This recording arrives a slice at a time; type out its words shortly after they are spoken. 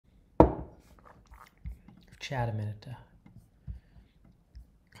chat a minute to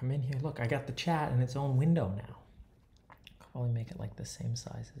come in here. Look, I got the chat in its own window now. I'll probably make it like the same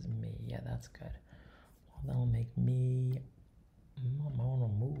size as me. Yeah, that's good. Well, that'll make me, I want to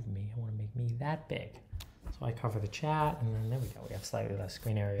move me. I want to make me that big. So I cover the chat, and then there we go. We have slightly less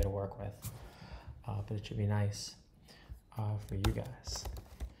screen area to work with, but it should be nice for you guys.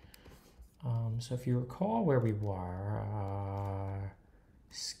 So if you recall where we were,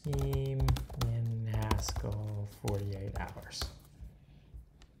 scheme in Haskell 48 hours.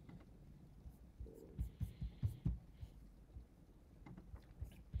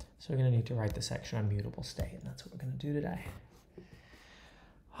 So we're going to need to write the section on mutable state, and that's what we're going to do today.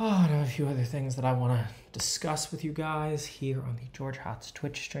 Oh, I have a few other things that I want to discuss with you guys here on the George Hotz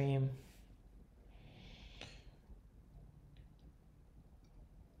Twitch stream.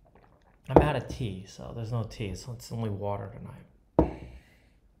 I'm out of tea, so there's no tea, so it's only water tonight.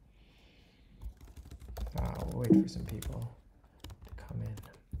 We'll wait for some people to come in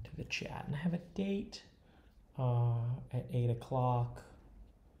to the chat. And I have a date at 8 o'clock.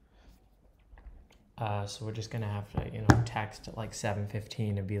 So we're just gonna have to, text at like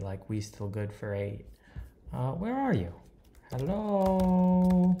 7:15 and be like, we still good for 8. Where are you?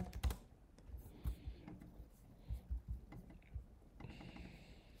 Hello?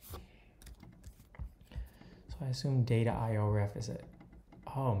 So I assume data IO ref is it.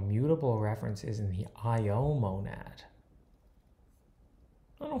 Oh, mutable reference is in the IO monad.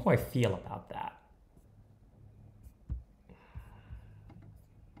 I don't know how I feel about that.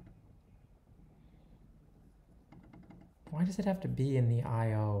 Why does it have to be in the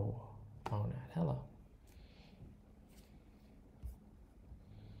IO monad? Hello.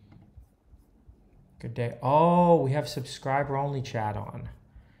 Good day. Oh, we have subscriber only chat on.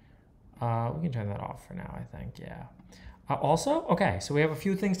 We can turn that off for now, I think, yeah. Also, okay, so we have a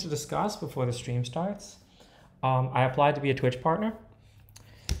few things to discuss before the stream starts. I applied to be a Twitch partner.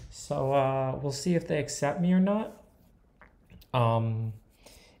 So we'll see if they accept me or not.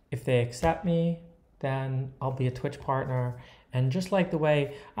 If they accept me, then I'll be a Twitch partner. And just like the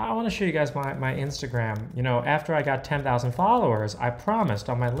way, I want to show you guys my Instagram. After I got 10,000 followers, I promised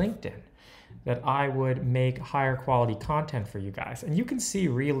on my LinkedIn that I would make higher quality content for you guys. And you can see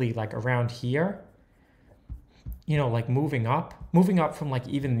really like around here, like moving up from like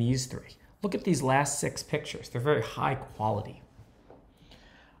even these 3. Look at these last 6 pictures. They're very high quality.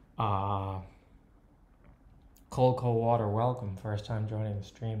 Cold water, welcome. First time joining the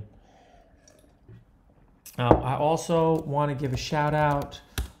stream. I also want to give a shout out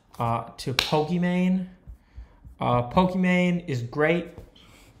to Pokimane. Pokimane is great.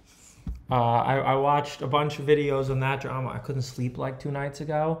 I watched a bunch of videos on that drama. I couldn't sleep like 2 nights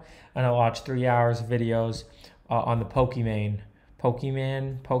ago, and I watched 3 hours of videos on the Pokimane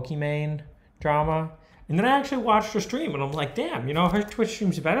drama. And then I actually watched her stream, and I'm like, damn, her Twitch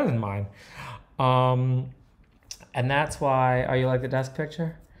stream's better than mine. And that's why, you like the desk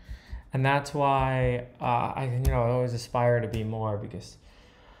picture? And that's why I always aspire to be more, because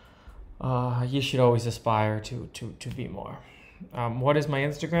you should always aspire to be more. What is my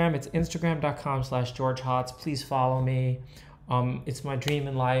Instagram? It's instagram.com/George Hotz. Please follow me. It's my dream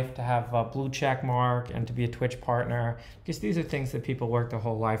in life to have a blue check mark and to be a Twitch partner, because these are things that people work their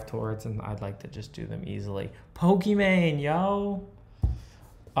whole life towards, and I'd like to just do them easily. Pokimane, yo.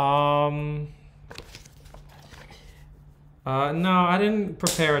 No, I didn't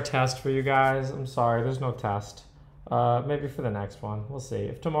prepare a test for you guys. I'm sorry, there's no test. Maybe for the next one, we'll see.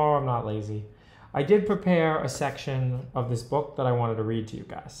 If tomorrow I'm not lazy. I did prepare a section of this book that I wanted to read to you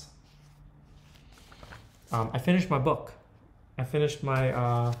guys. I finished my book. I finished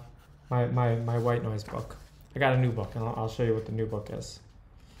my my white noise book. I got a new book, and I'll show you what the new book is.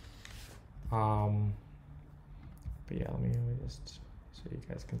 But yeah, let me just so you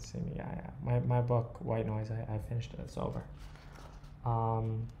guys can see me. Yeah. My book, White Noise, I finished it. It's over.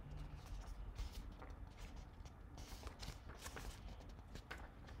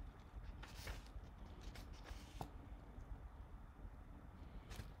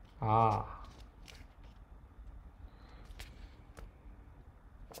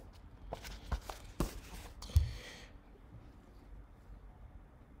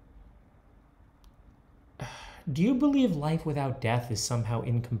 Do you believe life without death is somehow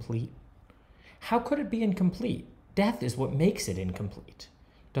incomplete? How could it be incomplete? Death is what makes it incomplete.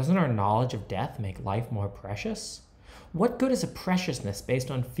 Doesn't our knowledge of death make life more precious? What good is a preciousness based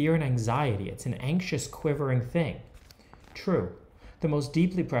on fear and anxiety? It's an anxious, quivering thing. True, the most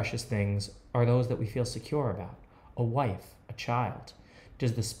deeply precious things are those that we feel secure about. A wife, a child.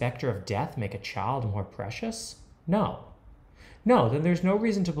 Does the specter of death make a child more precious? No. No, then there's no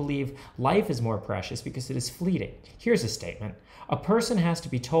reason to believe life is more precious because it is fleeting. Here's a statement. A person has to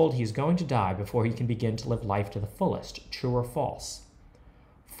be told he is going to die before he can begin to live life to the fullest. True or false?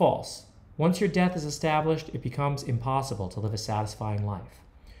 False. Once your death is established, it becomes impossible to live a satisfying life.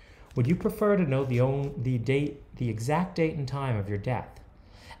 Would you prefer to know the exact date and time of your death?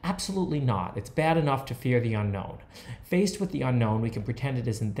 Absolutely not. It's bad enough to fear the unknown. Faced with the unknown, we can pretend it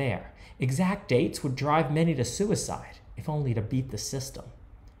isn't there. Exact dates would drive many to suicide, if only to beat the system.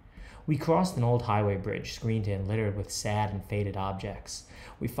 We crossed an old highway bridge, screened in, littered with sad and faded objects.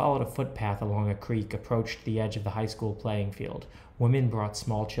 We followed a footpath along a creek, approached the edge of the high school playing field. Women brought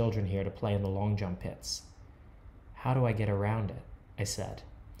small children here to play in the long jump pits. How do I get around it? I said.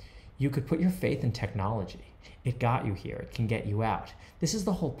 You could put your faith in technology. It got you here. It can get you out. This is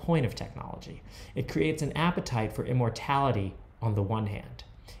the whole point of technology. It creates an appetite for immortality on the one hand.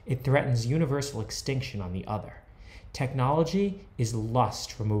 It threatens universal extinction on the other. Technology is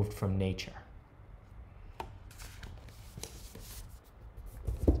lust removed from nature.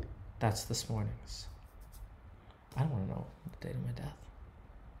 That's this morning's. I don't want to know the date of my death.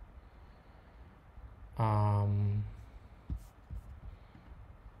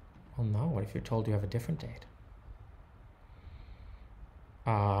 Well, no. What if you're told you have a different date?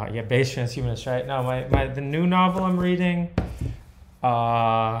 Yeah, base transhumanist, right? No, the new novel I'm reading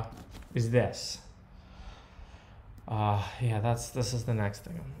is this. Yeah, this is the next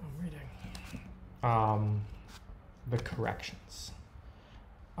thing I'm reading. The Corrections.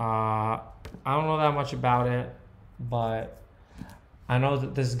 I don't know that much about it, but I know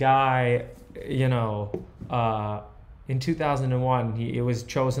that this guy, you know, in 2001, it was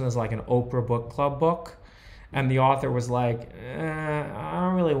chosen as like an Oprah Book Club book. And the author was like, I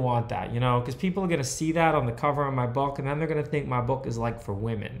don't really want that, you know, because people are going to see that on the cover of my book, and then they're going to think my book is like for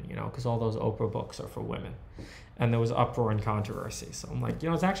women, you know, because all those Oprah books are for women. And there was uproar and controversy. So I'm like, you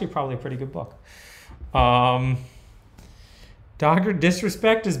know, it's actually probably a pretty good book. Dr.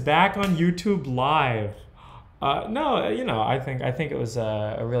 Disrespect is back on YouTube Live. No, you know, I think it was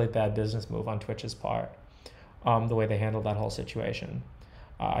a really bad business move on Twitch's part, the way they handled that whole situation.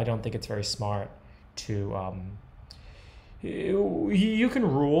 I don't think it's very smart to you can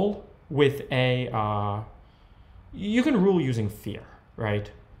rule with you can rule using fear, right?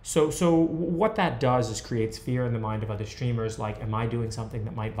 So what that does is creates fear in the mind of other streamers, like, am I doing something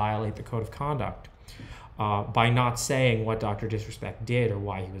that might violate the code of conduct by not saying what Dr. Disrespect did or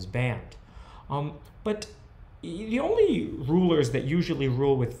why he was banned. But the only rulers that usually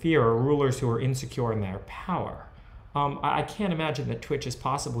rule with fear are rulers who are insecure in their power. I can't imagine that Twitch is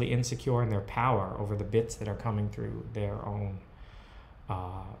possibly insecure in their power over the bits that are coming through their own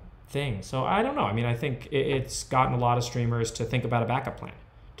thing. So I don't know. I mean, I think it's gotten a lot of streamers to think about a backup plan,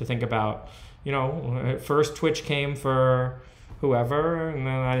 to think about, you know, at first Twitch came for whoever, and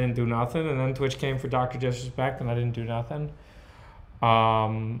then I didn't do nothing, and then Twitch came for Dr. Disrespect, and I didn't do nothing.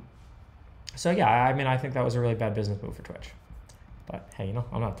 So yeah, I mean, I think that was a really bad business move for Twitch. But hey, you know,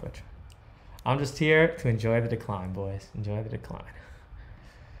 I'm not Twitch. I'm just here to enjoy the decline, boys. Enjoy the decline.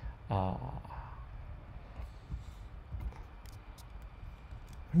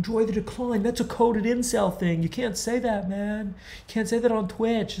 Enjoy the decline. That's a coded incel thing. You can't say that, man. You can't say that on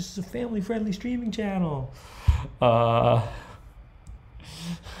Twitch. This is a family-friendly streaming channel. All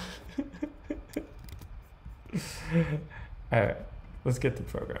right, let's get to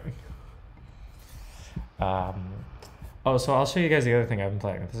programming. Oh, so I'll show you guys the other thing I've been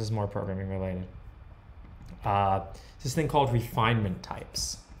playing with. This is more programming related. This thing called refinement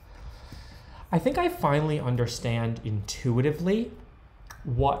types. I think I finally understand intuitively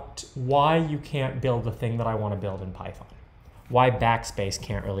why you can't build the thing that I want to build in Python. Why backspace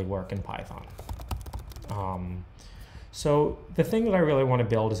can't really work in Python. So the thing that I really want to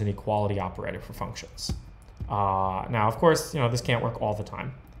build is an equality operator for functions. Now, of course, you know, this can't work all the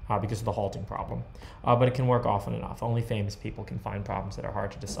time. Because of the halting problem, but it can work often enough. Only famous people can find problems that are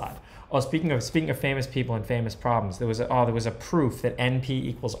hard to decide. Oh, speaking of famous people and famous problems, there was a proof that NP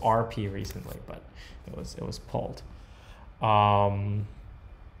equals RP recently, but it was pulled. Oh,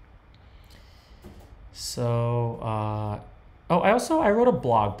 I wrote a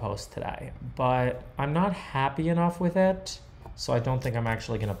blog post today, but I'm not happy enough with it, so I don't think I'm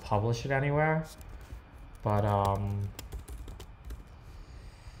actually going to publish it anywhere. But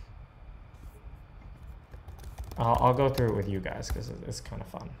I'll go through it with you guys because it's kind of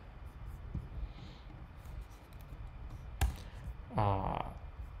fun.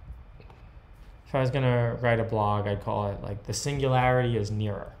 If I was gonna write a blog, I'd call it like the singularity is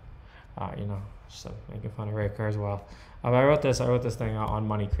nearer. You know, so making fun of Ray Kurzweil. I wrote this thing on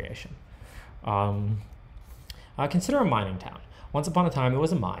money creation. Consider a mining town. Once upon a time, there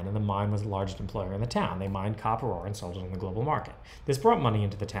was a mine, and the mine was the largest employer in the town. They mined copper ore and sold it on the global market. This brought money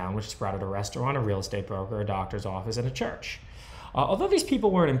into the town, which sprouted a restaurant, a real estate broker, a doctor's office, and a church. Although these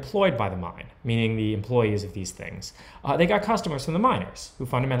people weren't employed by the mine, meaning the employees of these things, they got customers from the miners, who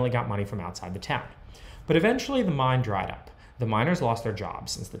fundamentally got money from outside the town. But eventually, the mine dried up. The miners lost their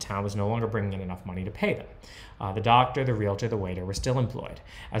jobs since the town was no longer bringing in enough money to pay them. The doctor, the realtor, the waiter were still employed,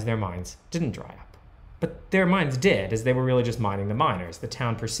 as their mines didn't dry up. But their mines did, as they were really just mining the miners. The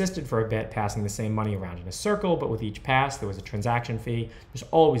town persisted for a bit, passing the same money around in a circle, but with each pass, there was a transaction fee. There's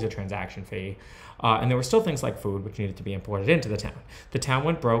always a transaction fee. And there were still things like food, which needed to be imported into the town. The town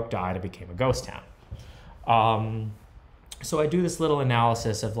went broke, died, and became a ghost town. So I do this little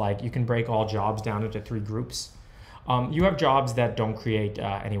analysis of like, you can break all jobs down into 3 groups. You have jobs that don't create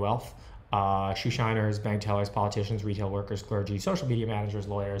any wealth. Shoe shiners, bank tellers, politicians, retail workers, clergy, social media managers,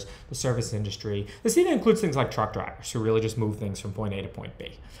 lawyers, the service industry. This even includes things like truck drivers who really just move things from point A to point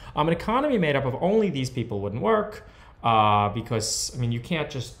B. An economy made up of only these people wouldn't work because, I mean, you can't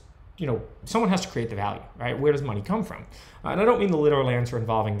just, someone has to create the value, right? Where does money come from? And I don't mean the literal answer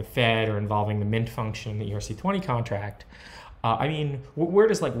involving the Fed or involving the mint function, the ERC-20 contract. I mean, where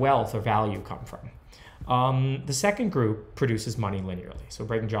does like wealth or value come from? The second group produces money linearly, so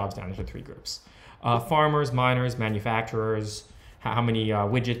breaking jobs down into 3 groups. Farmers, miners, manufacturers. How many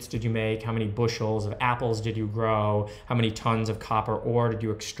widgets did you make? How many bushels of apples did you grow? How many tons of copper ore did you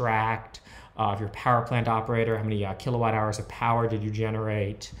extract? If you're a power plant operator, how many kilowatt hours of power did you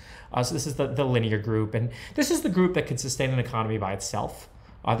generate? So this is the linear group, and this is the group that can sustain an economy by itself.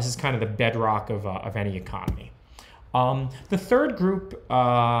 This is kind of the bedrock of any economy. The third group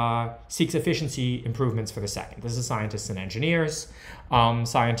seeks efficiency improvements for the second. This is scientists and engineers,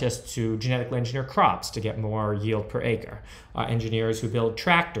 scientists who genetically engineer crops to get more yield per acre, engineers who build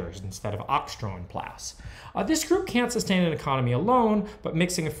tractors instead of ox-drawn plows. This group can't sustain an economy alone, but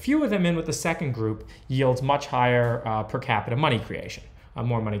mixing a few of them in with the second group yields much higher per capita money creation,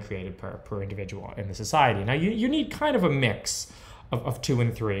 more money created per individual in the society. Now, you need kind of a mix of 2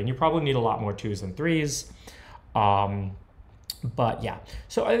 and 3, and you probably need a lot more 2s than 3s. But yeah,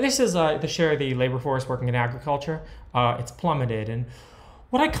 so this is the share of the labor force working in agriculture. It's plummeted, and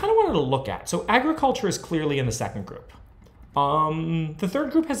what I kind of wanted to look at, so agriculture is clearly in the second group. The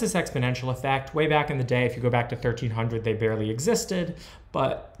third group has this exponential effect. Way back in the day, if you go back to 1300, they barely existed,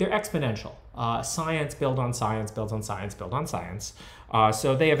 but they're exponential. Science builds on science, builds on science, builds on science.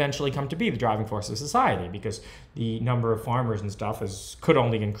 So they eventually come to be the driving force of society because the number of farmers and stuff could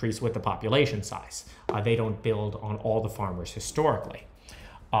only increase with the population size. They don't build on all the farmers historically.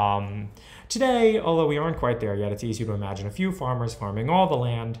 Today, although we aren't quite there yet, it's easy to imagine a few farmers farming all the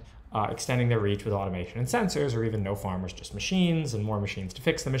land, extending their reach with automation and sensors, or even no farmers, just machines and more machines to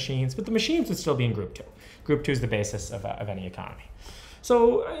fix the machines. But the machines would still be in group 2. Group 2 is the basis of any economy.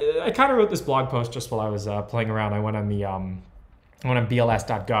 So I kind of wrote this blog post just while I was playing around. I went on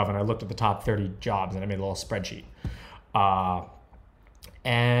BLS.gov and I looked at the top 30 jobs and I made a little spreadsheet.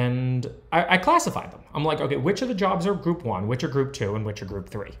 And I classified them. I'm like, okay, which of the jobs are group 1, which are group 2, and which are group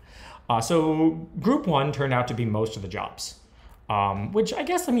 3? So group 1 turned out to be most of the jobs. Which I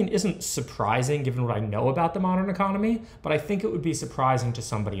guess, isn't surprising given what I know about the modern economy, but I think it would be surprising to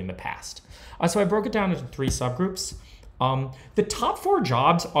somebody in the past. So I broke it down into 3 subgroups. The top 4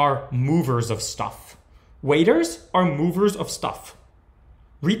 jobs are movers of stuff. Waiters are movers of stuff.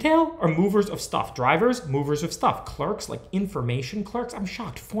 Retail are movers of stuff. Drivers, movers of stuff. Clerks, like information clerks. I'm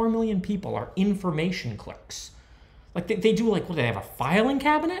shocked. 4 million people are information clerks. Like they do what do they have, a filing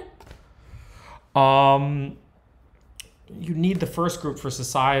cabinet? You need the first group for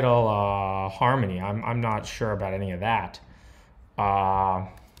societal harmony. I'm not sure about any of that.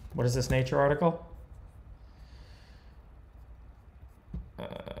 What is this Nature article?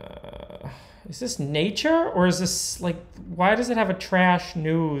 Is this Nature or is this why does it have a trash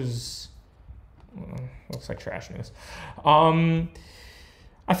news? Looks like trash news.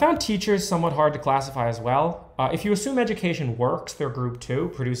 I found teachers somewhat hard to classify as well. If you assume education works, they're group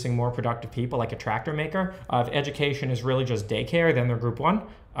 2, producing more productive people like a tractor maker. If education is really just daycare, then they're group 1.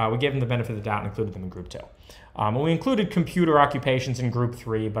 We gave them the benefit of the doubt and included them in group 2. And we included computer occupations in group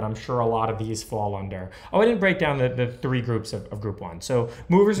 3, but I'm sure a lot of these fall under. I didn't break down the 3 groups of group 1. So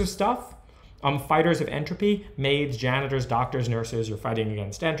movers of stuff, fighters of entropy, maids, janitors, doctors, nurses. You're fighting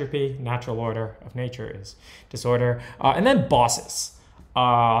against entropy. Natural order of nature is disorder. And then bosses.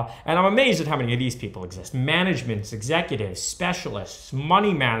 And I'm amazed at how many of these people exist. Managements, executives, specialists,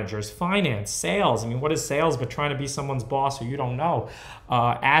 money managers, finance, sales. What is sales but trying to be someone's boss who you don't know?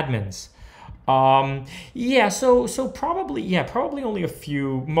 Admins. Yeah, so probably only a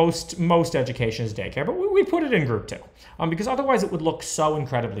few. Most education is daycare, but we put it in group 2, because otherwise it would look so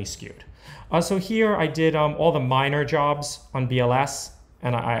incredibly skewed. So here I did all the minor jobs on BLS,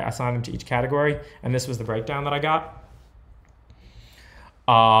 and I assigned them to each category, and this was the breakdown that I got.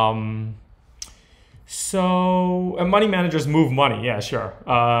 So money managers move money, yeah, sure.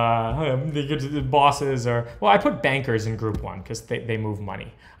 The bosses are, well, I put bankers in group 1 because they move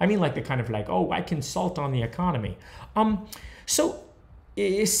money. I mean, like the kind of like, oh, I consult on the economy. So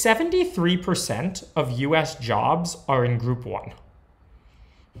 73% of US jobs are in group 1.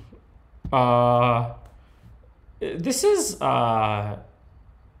 This is, I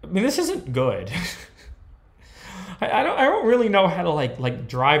mean, this isn't good. I don't really know how to like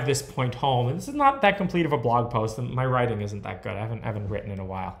drive this point home. And this is not that complete of a blog post, and my writing isn't that good. I haven't written in a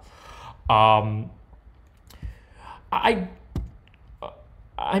while.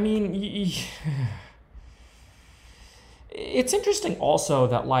 I mean, it's interesting also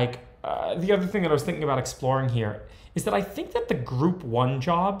that like the other thing that I was thinking about exploring here is that I think that the group 1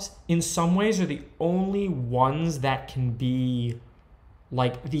 jobs in some ways are the only ones that can be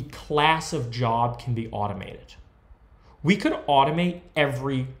like the class of job can be automated. We could automate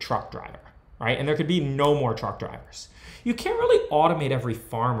every truck driver, right? And there could be no more truck drivers. You can't really automate every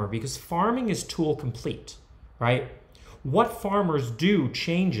farmer because farming is tool complete, right? What farmers do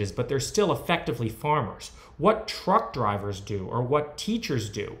changes, but they're still effectively farmers. What truck drivers do or what teachers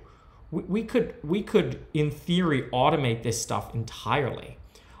do, we could in theory automate this stuff entirely.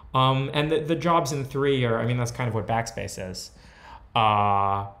 And the jobs in 3 are, I mean, that's kind of what Backspace is.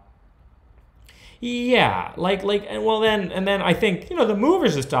 Yeah, and then I think, the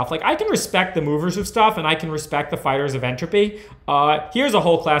movers of stuff, like I can respect the movers of stuff and I can respect the fighters of entropy. Here's a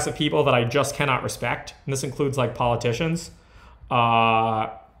whole class of people that I just cannot respect. And this includes like politicians, all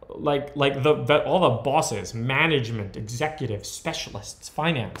the bosses, management, executives, specialists,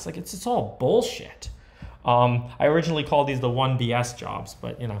 finance, like it's all bullshit. I originally called these the 1BS jobs,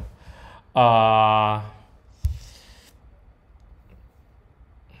 but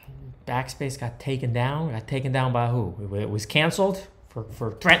Backspace got taken down. Got taken down by who? It was canceled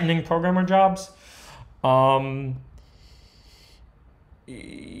for threatening programmer jobs.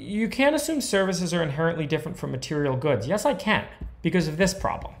 You can't assume services are inherently different from material goods. Yes, I can, because of this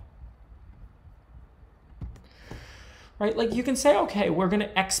problem. Right? Like you can say, okay, we're going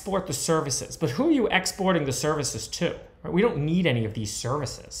to export the services, but who are you exporting the services to? Right? We don't need any of these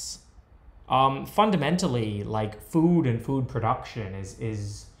services. Fundamentally, like food and food production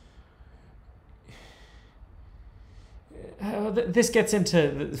is this gets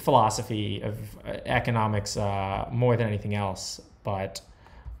into the philosophy of economics more than anything else, but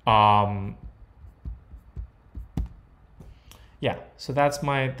yeah. So that's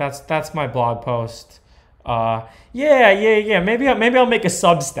my blog post. Yeah. Maybe I'll make a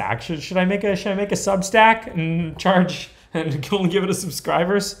Substack. Should I make a Substack and charge and only give it to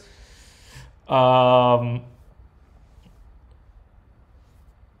subscribers?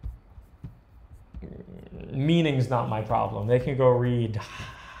 Meaning's not my problem. They can go read.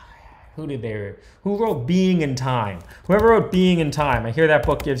 Who wrote Being in Time? Whoever wrote Being in Time. I hear that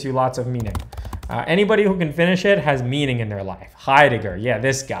book gives you lots of meaning. Anybody who can finish it has meaning in their life. Heidegger, yeah,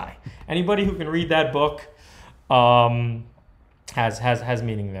 this guy. Anybody who can read that book has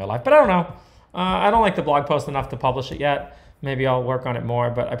meaning in their life. But I don't know. I don't like the blog post enough to publish it yet. Maybe I'll work on it more,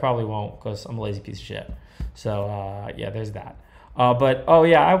 but I probably won't because I'm a lazy piece of shit. So yeah, there's that. But oh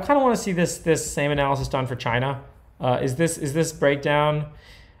yeah, I kind of want to see this same analysis done for China. Is this breakdown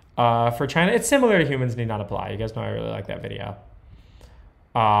for China? It's similar to Humans Need Not Apply. You guys know I really like that video.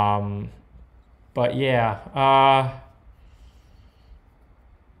 But yeah.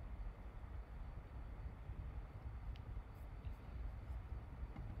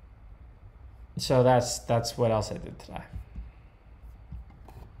 So that's what else I did today.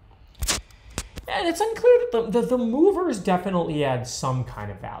 And it's unclear that the movers definitely add some kind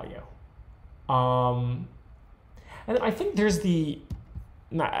of value. And I think there's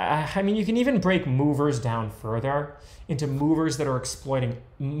I mean, you can even break movers down further into movers that are exploiting,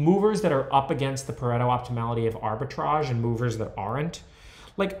 movers that are up against the Pareto optimality of arbitrage and movers that aren't.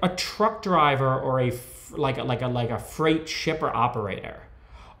 Like a truck driver or a freight shipper operator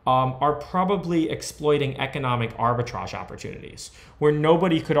are probably exploiting economic arbitrage opportunities where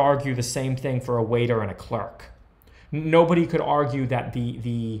nobody could argue the same thing for a waiter and a clerk. Nobody could argue that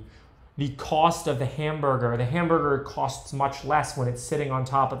the cost of the hamburger costs much less when it's sitting on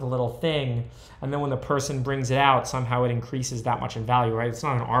top of the little thing, and then when the person brings it out, somehow it increases that much in value, right? It's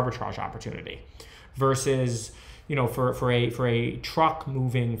not an arbitrage opportunity. Versus, you know, for a truck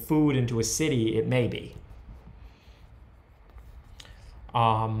moving food into a city, it may be.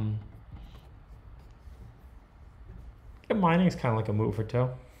 Mining is kind of like a move or two.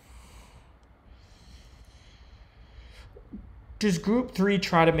 Does group 3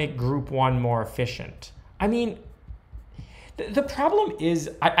 try to make group 1 more efficient? I mean, the problem is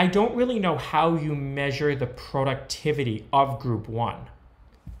I don't really know how you measure the productivity of group 1.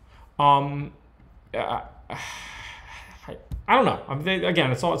 I don't know.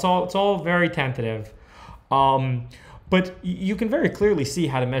 Again, it's all very tentative. But you can very clearly see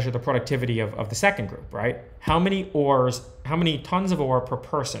how to measure the productivity of the second group, right? How many tons of ore per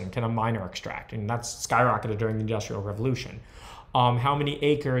person can a miner extract? And that's skyrocketed during the Industrial Revolution. How many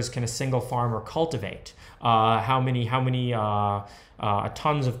acres can a single farmer cultivate? How many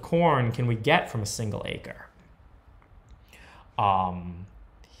tons of corn can we get from a single acre?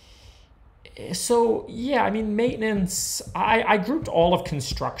 So yeah, I mean, maintenance, I grouped all of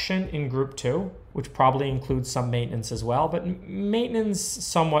construction in group 2, which probably includes some maintenance as well, but maintenance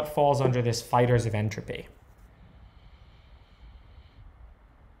somewhat falls under this fighters of entropy.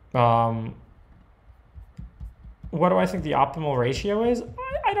 What do I think the optimal ratio is?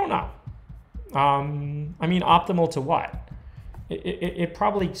 I don't know. I mean, optimal to what? It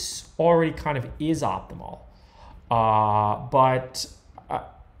probably already kind of is optimal, but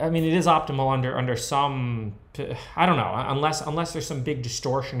I mean, it is optimal under some, I don't know, unless there's some big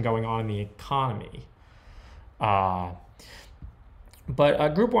distortion going on in the economy. But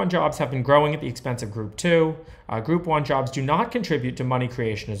Group 1 jobs have been growing at the expense of Group 2. Group 1 jobs do not contribute to money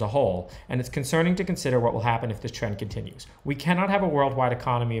creation as a whole, and it's concerning to consider what will happen if this trend continues. We cannot have a worldwide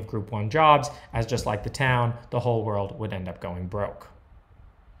economy of Group 1 jobs, as just like the town, the whole world would end up going broke.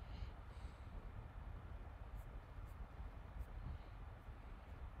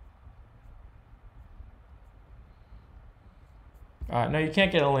 No, you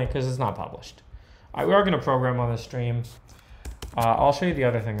can't get a link because it's not published. We are going to program on this stream. I'll show you the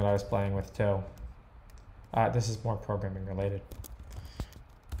other thing that I was playing with too. This is more programming related.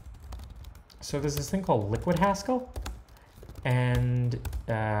 So there's this thing called Liquid Haskell, and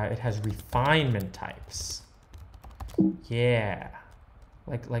it has refinement types. Yeah,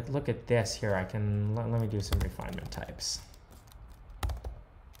 like look at this here. I can let me do some refinement types.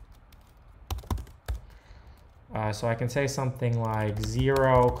 So I can say something like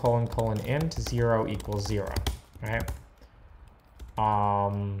 0 : int 0 equals 0, right?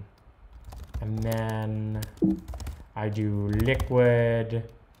 And then I do liquid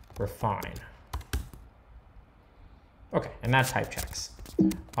refine. Okay, and that type checks.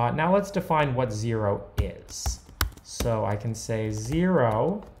 Now let's define what 0 is. So I can say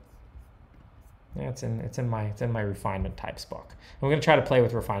 0. Yeah, it's in my refinement types book. And we're going to try to play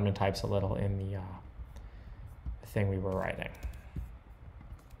with refinement types a little in the thing we were writing.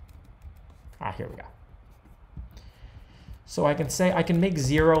 Here we go. So I can make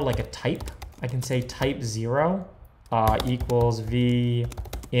 0 like a type. I can say type 0 equals v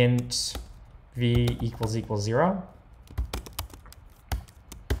int v equals 0.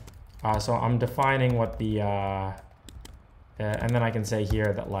 So I'm defining what the and then I can say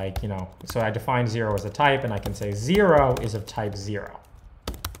here that, like, you know, so I define 0 as a type, and I can say 0 is of type 0.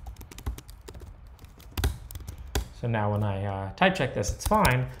 So now when I type check this, it's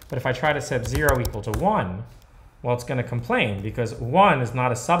fine. But if I try to set 0 equal to 1, well, it's going to complain because 1 is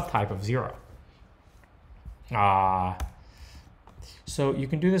not a subtype of 0. So you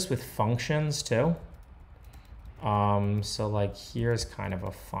can do this with functions too. So like here's kind of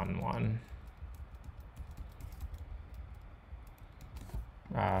a fun one.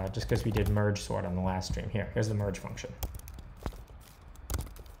 Just because we did merge sort on the last stream. Here's the merge function.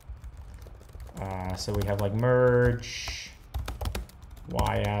 So we have like merge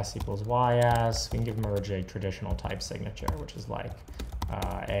ys equals ys. We can give merge a traditional type signature, which is like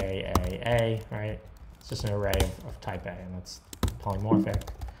a, right? It's just an array of type A, and that's polymorphic.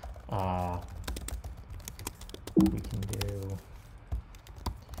 We can do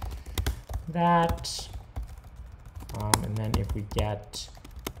that. And then if we get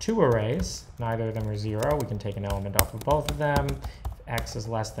 2 arrays, neither of them are 0, we can take an element off of both of them. If x is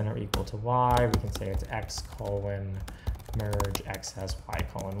less than or equal to y, we can say it's x : merge x has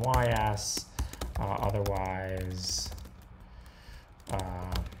y : ys. Otherwise,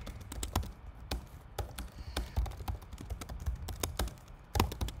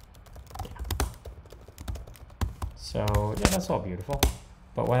 so yeah, that's all beautiful.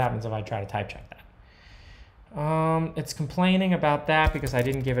 But what happens if I try to type check that? It's complaining about that because I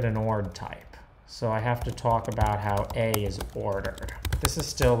didn't give it an ord type. So I have to talk about how A is ordered. But this is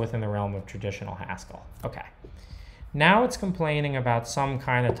still within the realm of traditional Haskell. Okay. Now it's complaining about some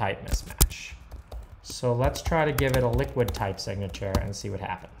kind of type mismatch. So let's try to give it a liquid type signature and see what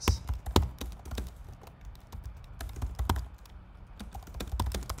happens.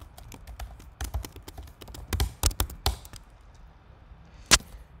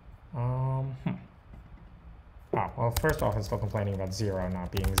 Oh, well, first off, it's still complaining about 0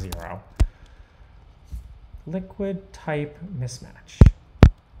 not being 0. Liquid type mismatch.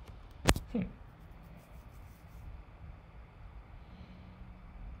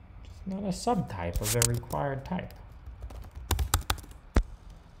 It's not a subtype of the required type.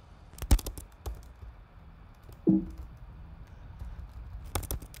 I'm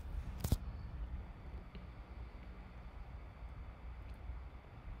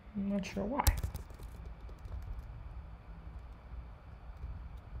not sure why.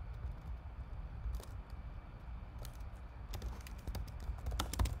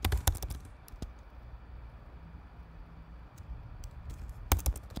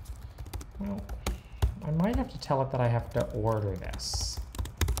 Well, I might have to tell it that I have to order this.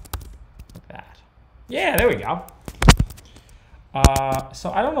 Like that. Yeah, there we go. So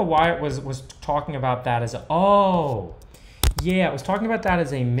I don't know why it was talking about that as a, oh, yeah, it was talking about that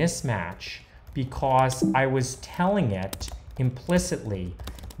as a mismatch because I was telling it implicitly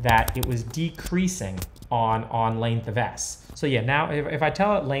that it was decreasing on length of s. So yeah, now if I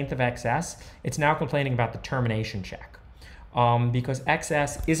tell it length of xs, it's now complaining about the termination check. Because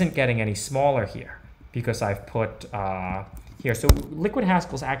xs isn't getting any smaller here because I've put here. So liquid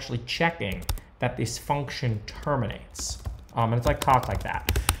Haskell is actually checking that this function terminates. And it's like talk like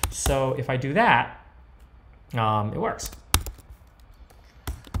that. So if I do that, it works.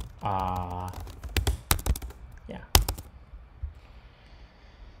 Yeah.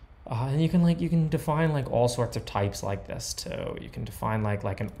 And you can define like all sorts of types like this too. You can define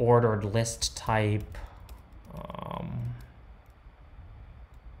like an ordered list type.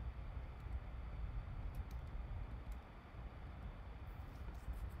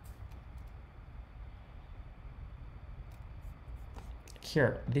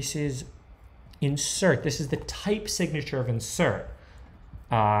 Here, this is insert. This is the type signature of insert,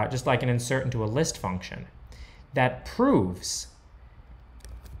 just like an insert into a list function. That proves,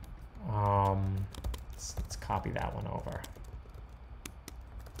 let's copy that one over.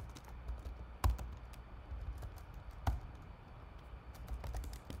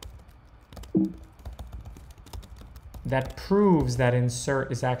 That proves that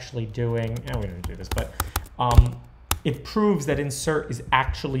insert is actually doing, we didn't do this, but it proves that insert is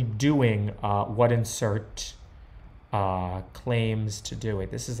actually doing what insert claims to do.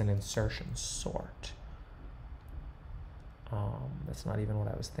 Wait, this is an insertion sort. That's not even what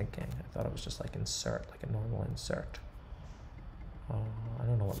I was thinking. I thought it was just like insert, like a normal insert. I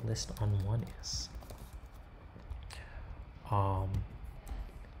don't know what list on one is.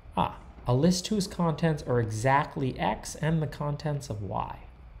 A list whose contents are exactly X and the contents of Y.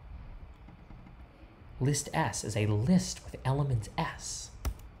 List S is a list with elements S.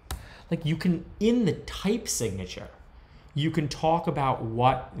 Like you can, in the type signature, you can talk about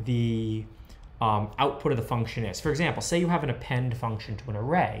what the output of the function is. For example, say you have an append function to an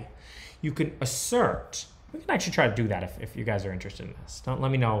array. You can assert, we can actually try to do that if you guys are interested in this. Don't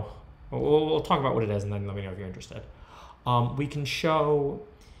let me know. We'll talk about what it is and then let me know if you're interested.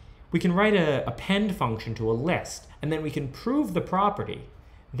 We can write a append function to a list, and then we can prove the property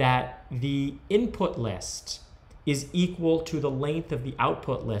that the input list is equal to the length of the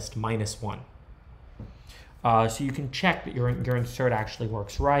output list minus 1. So you can check that your insert actually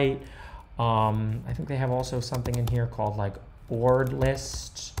works right. I think they have also something in here called like ord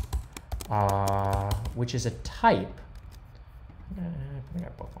list, which is a type. I think I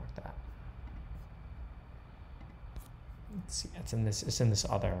bookmarked that. Let's see, it's in this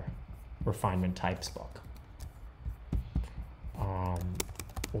other refinement types book.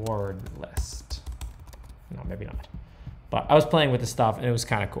 Ord list. No, maybe not. But I was playing with the stuff and it was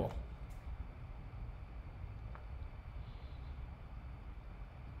kind of cool.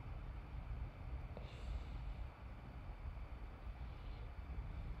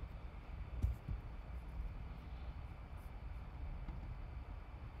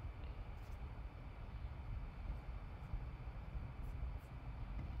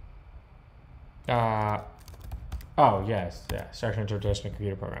 Oh, yes, yeah, structural interpretation of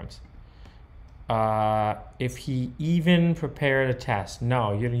computer programs. If he even prepared a test,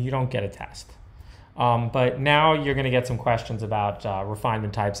 no, you don't get a test. But now you're going to get some questions about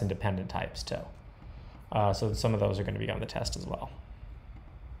refinement types and dependent types too. So some of those are going to be on the test as well.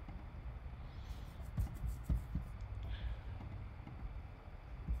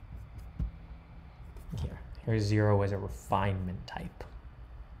 Here's 0 as a refinement type.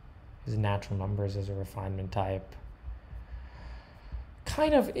 Here's natural numbers as a refinement type.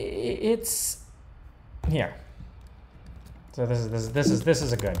 Kind of, it's here. So this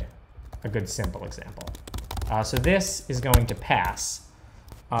is a good simple example. So this is going to pass.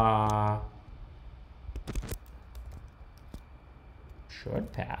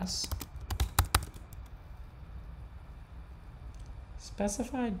 Should pass.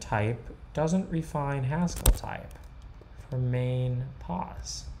 Specified type doesn't refine Haskell type for main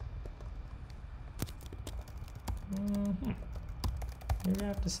pause. You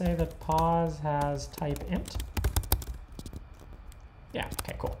have to say that pause has type int. Yeah,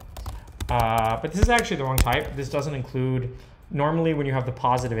 okay, cool. But this is actually the wrong type. This doesn't include, normally when you have the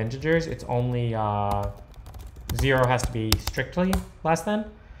positive integers, it's only 0 has to be strictly less than.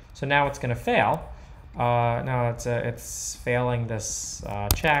 So now it's going to fail. Now it's failing this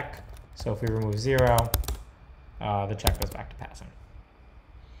check. So if we remove 0, the check goes back to passing.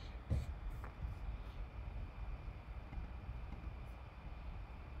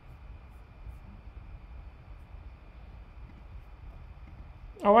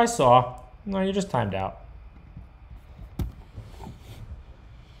 Oh, I saw. No, you just timed out.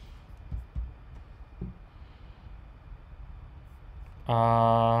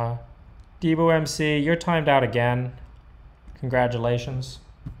 Debo MC, you're timed out again. Congratulations.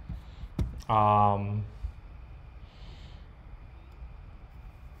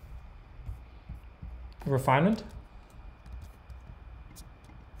 Refinement?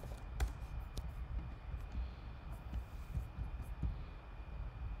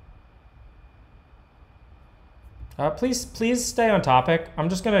 Please stay on topic. I'm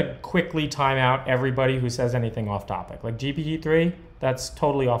just going to quickly time out everybody who says anything off topic. Like GPT-3, that's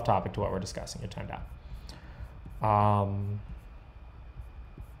totally off topic to what we're discussing. You're timed out.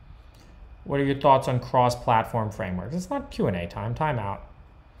 What are your thoughts on cross-platform frameworks? It's not Q&A time. Time out.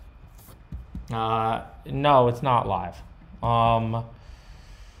 No, it's not live.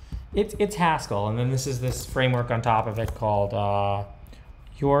 It's Haskell, and then this is this framework on top of it called...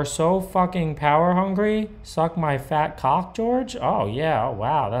 You're so fucking power hungry? Suck my fat cock, George? Oh, yeah. Oh,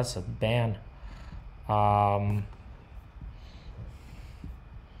 wow. That's a ban.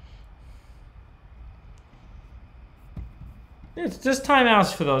 It's just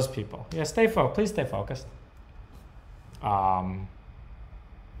timeouts for those people. Yeah, please stay focused.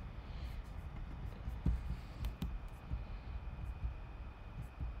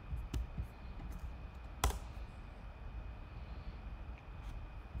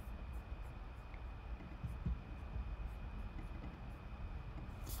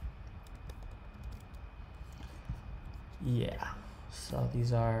 Yeah, so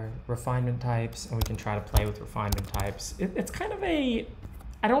these are refinement types, and we can try to play with refinement types. It's kind of I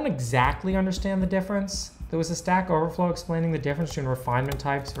don't exactly understand the difference. There was a Stack Overflow explaining the difference between refinement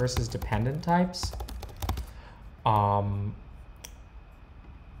types versus dependent types. The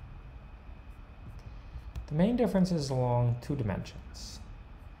main difference is along 2 dimensions.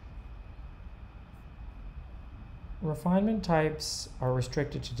 Refinement types are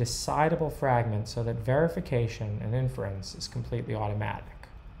restricted to decidable fragments so that verification and inference is completely automatic.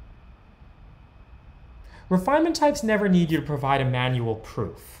 Refinement types never need you to provide a manual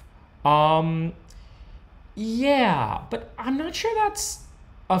proof. Yeah, but I'm not sure that's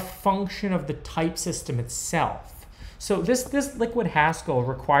a function of the type system itself. So this liquid Haskell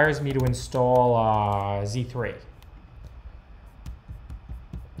requires me to install Z3.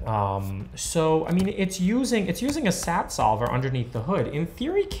 So I mean, it's using a SAT solver underneath the hood. In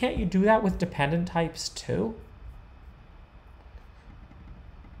theory, can't you do that with dependent types too?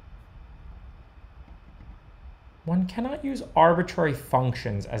 One cannot use arbitrary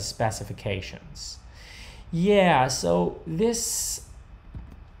functions as specifications. Yeah, so this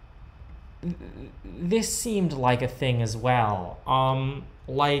seemed like a thing as well.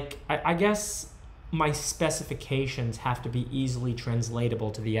 Like I guess my specifications have to be easily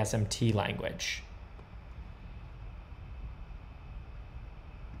translatable to the SMT language.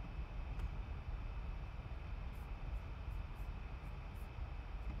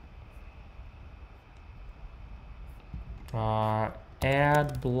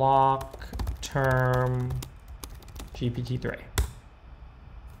 Add block term GPT-3.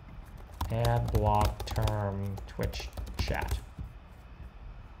 Add block term Twitch chat.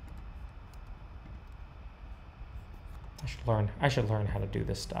 I should learn how to do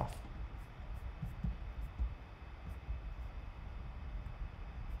this stuff.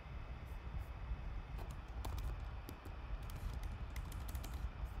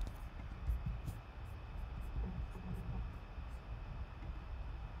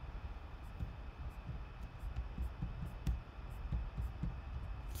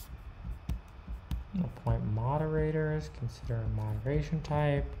 Appoint moderators, consider a moderation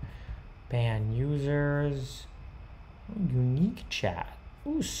type, ban users, unique chat.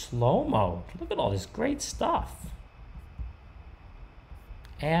 Ooh, slow mode. Look at all this great stuff.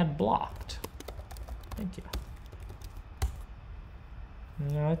 Add blocked. Thank you.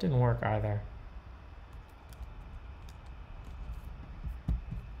 No, it didn't work either.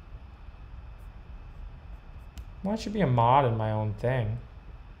 Well, it should be a mod in my own thing.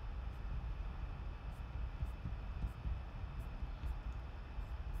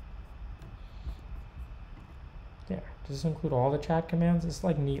 There. Does this include all the chat commands? It's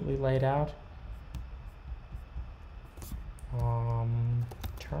like neatly laid out.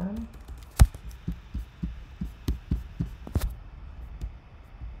 Term.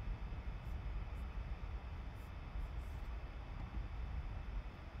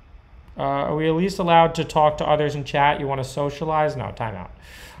 Are we at least allowed to talk to others in chat? You want to socialize? No, timeout.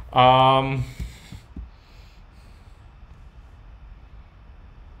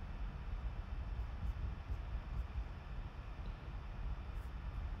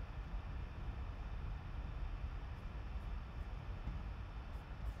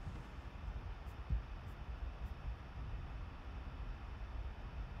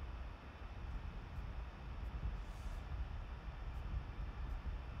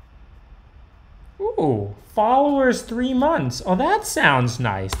 Ooh, followers 3 months. Oh, that sounds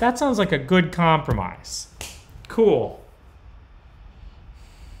nice. That sounds like a good compromise. Cool.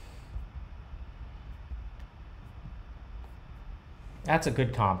 That's a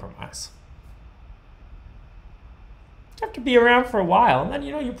good compromise. You have to be around for a while, and then,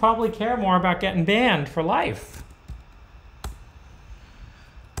 you know, you probably care more about getting banned for life.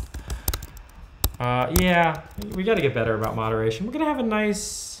 Yeah, we got to get better about moderation. We're going to have a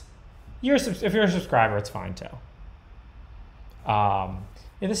nice... if you're a subscriber, it's fine too. Yeah,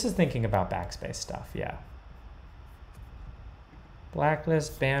 this is thinking about backspace stuff, yeah.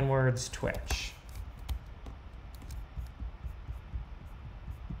 Blacklist, ban words, Twitch.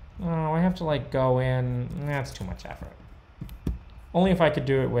 Oh, I have to like go in. That's too much effort. Only if I could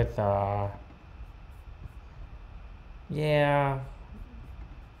do it with, yeah.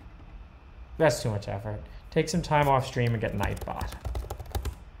 That's too much effort. Take some time off stream and get Nightbot.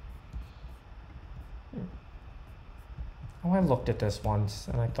 Oh, I looked at this once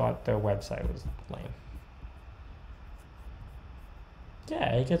and I thought their website was lame.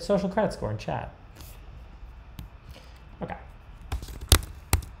 Yeah, you get social credit score in chat. Okay.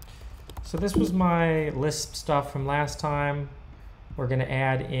 So this was my Lisp stuff from last time. We're going to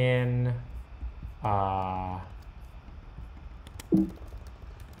add in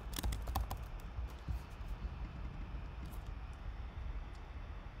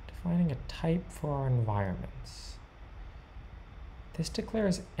defining a type for our environments. This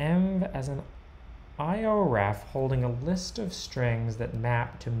declares env as an IO ref holding a list of strings that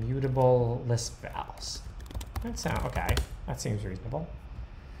map to mutable Lisp vals. That sounds okay. That seems reasonable.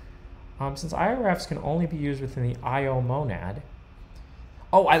 Since IO refs can only be used within the IO monad.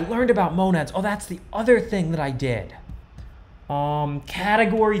 Oh, I learned about monads. Oh, that's the other thing that I did.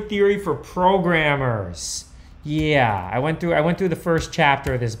 Category theory for programmers. Yeah, I went through the first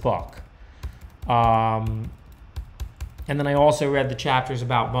chapter of this book. And then I also read the chapters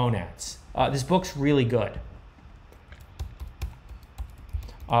about monads. This book's really good.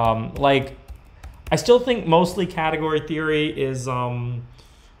 Like, I still think mostly category theory is, you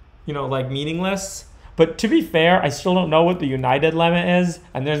know, like meaningless. But to be fair, I still don't know what the united lemma is.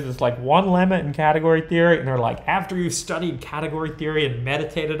 And there's this like one lemma in category theory. And they're like, after you've studied category theory and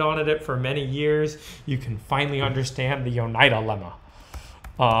meditated on it for many years, you can finally understand the oneida lemma.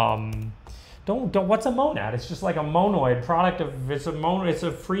 What's a monad? It's just like a monoid product of, it's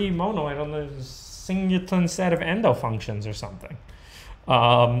a free monoid on the singleton set of endo functions or something.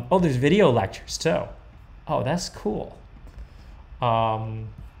 Oh, there's video lectures too. Oh, that's cool.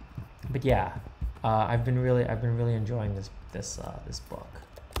 But yeah, I've been really enjoying this book.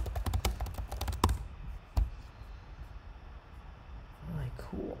 Really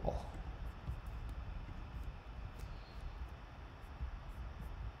cool.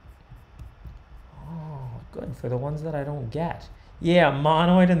 Good, for the ones that I don't get. Yeah,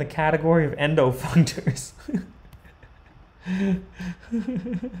 monoid in the category of endo functors.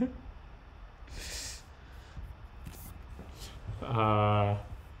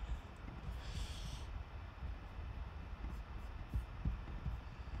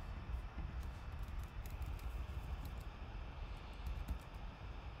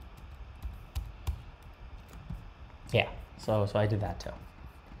 Yeah, so I did that too.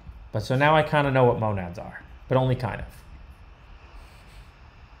 But so now I kind of know what monads are, but only kind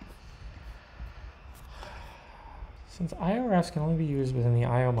Since IORefs can only be used within the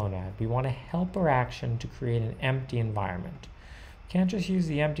IO monad, we want a helper action to create an empty environment. We can't just use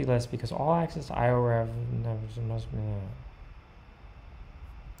the empty list because all access to IORef must be.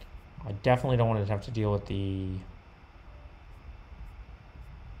 I definitely don't want to have to deal with the.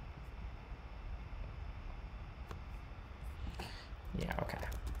 Yeah, okay.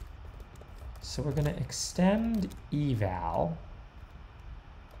 So we're going to extend eval,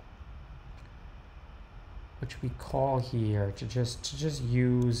 which we call here to just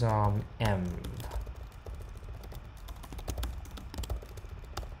use env.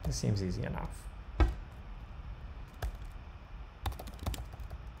 This seems easy enough. Should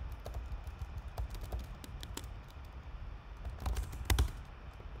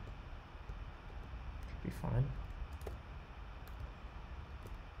be fine.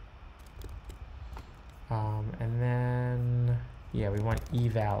 And then, yeah, we want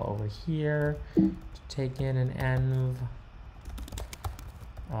eval over here to take in an env.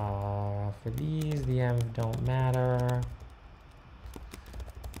 For these, the env don't matter.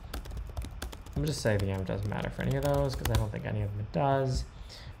 I'm just saying the env doesn't matter for any of those because I don't think any of them it does.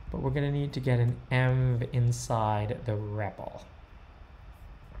 But we're going to need to get an env inside the REPL.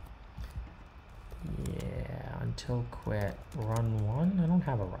 Yeah, until quit. Run one? I don't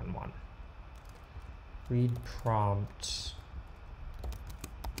have a run one. Read prompt,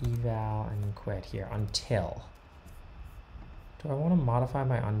 eval, and quit here. Until. Do I want to modify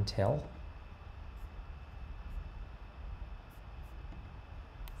my until?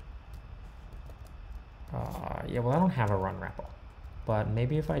 Yeah, well, I don't have a run REPL. But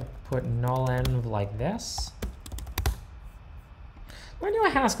maybe if I put null env like this. I knew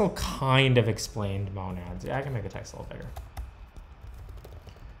Haskell kind of explained monads. Yeah, I can make the text a little bigger.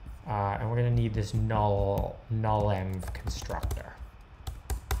 And we're going to need this null env constructor.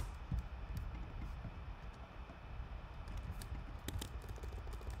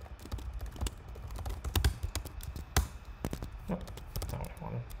 Nope, that's not what I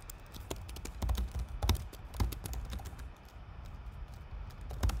wanted.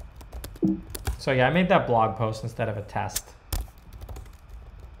 So yeah, I made that blog post instead of a test.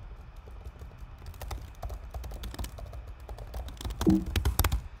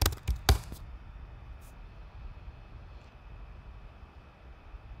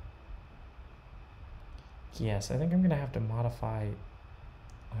 Yes, I think I'm going to have to modify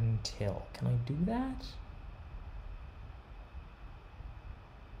until. Can I do that?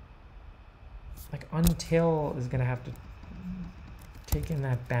 Like until is going to have to take in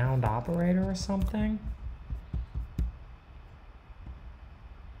that bound operator or something?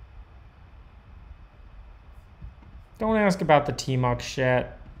 Don't ask about the tmux shit.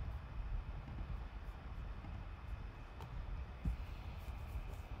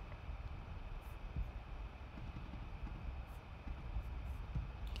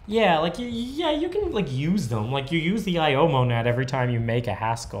 Yeah, like you can like use them. Like you use the IO monad every time you make a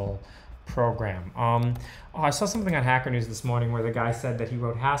Haskell program. Oh, I saw something on Hacker News this morning where the guy said that he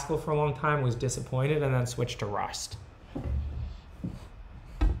wrote Haskell for a long time, was disappointed, and then switched to Rust.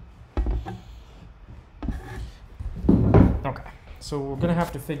 Okay, so we're gonna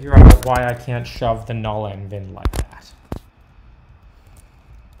have to figure out why I can't shove the null env in like that.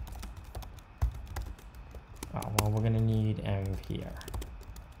 Oh, well, we're gonna need env here.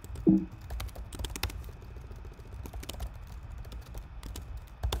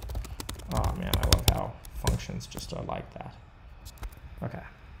 Oh man, I love how functions just are like that. Okay,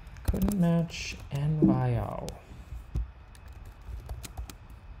 couldn't match n by o.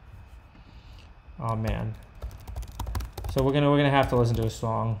 Oh man. So we're gonna have to listen to a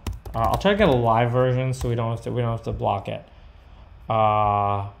song. I'll try to get a live version so we don't have to block it.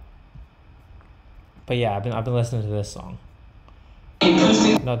 But yeah, I've been listening to this song.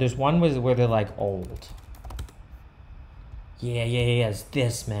 No, there's one where they're like old. Yeah, it's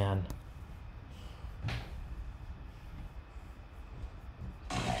this, man.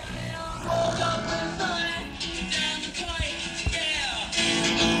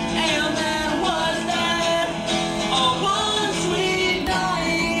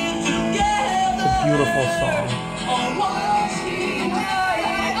 Beautiful song.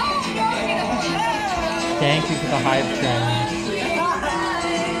 Thank you for the hype train.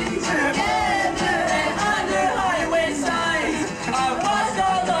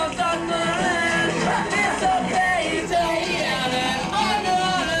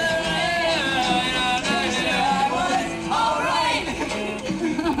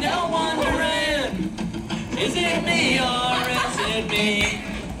 Is it me or is it me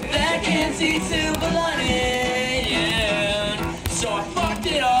that can't see to bloody end? So I fucked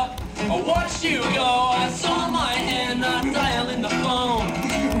it up, I watched you go, I saw my hand start dialing the phone.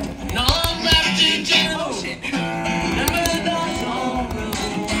 No, I'm left to do. Remember the song.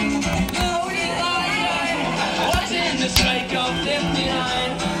 What's in the strike of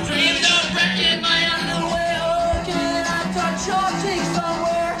 59? Dreamed of wrecking my underwear. Oh, can I touch your cheek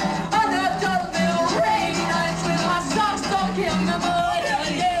somewhere? Under the middle rain nights with my socks stuck in the mud.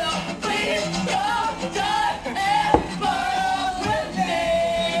 Yeah, please come die and burn with me.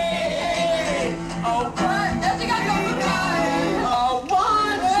 Oh, what? That's a guy going to die. Oh,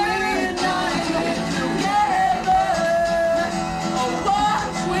 one sweet night together. Oh,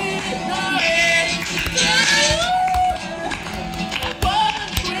 one sweet night. One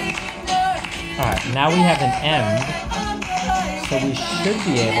sweet night. All right, now we have an end, so we should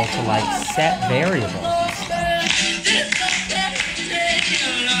be able to like set variables and stuff.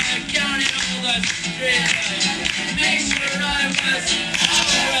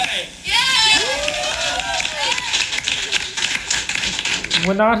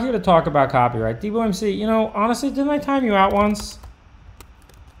 We're not here to talk about copyright. Debo MC, you know, honestly, didn't I time you out once?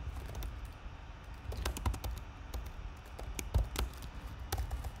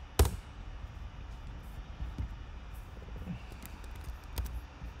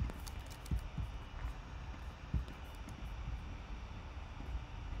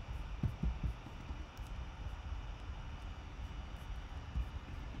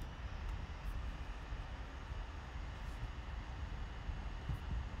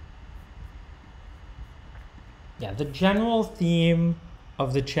 Yeah, the general theme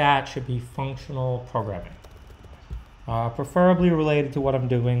of the chat should be functional programming. Preferably related to what I'm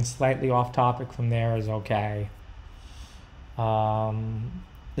doing. Slightly off topic from there is okay.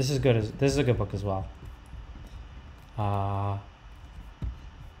 This is good. This is a good book as well.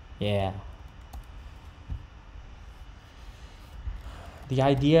 Yeah. The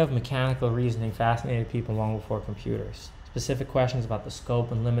idea of mechanical reasoning fascinated people long before computers. Specific questions about the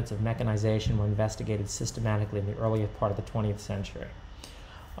scope and limits of mechanization were investigated systematically in the earliest part of the 20th century.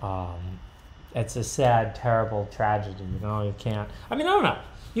 It's a sad, terrible tragedy, you know, you can't, I mean, I don't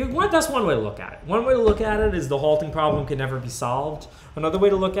know. That's one way to look at it. One way to look at it is the halting problem can never be solved. Another way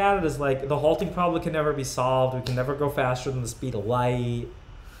to look at it is like the halting problem can never be solved. We can never go faster than the speed of light.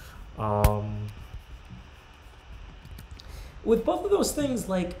 With both of those things,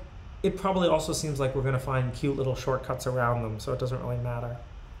 like, it probably also seems like we're going to find cute little shortcuts around them, so it doesn't really matter.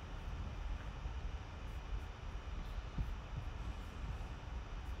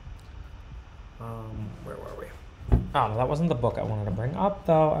 Where were we? Oh, no, that wasn't the book I wanted to bring up,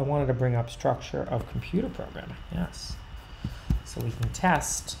 though. I wanted to bring up structure of computer programming. Yes. So we can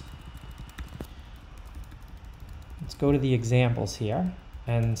test. Let's go to the examples here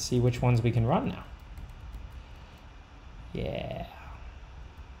and see which ones we can run now. Yeah.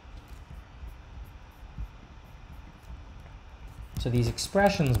 So these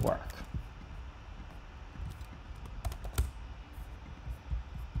expressions work.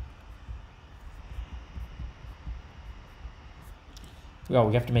 Oh,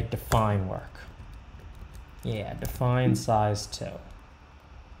 we have to make define work. Yeah, define size 2.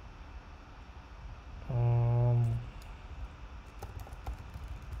 So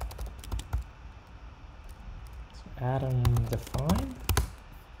Atom define.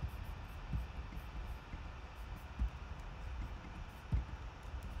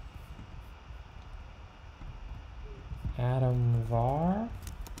 Atom var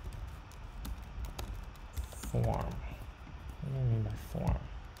form. What do I mean by form?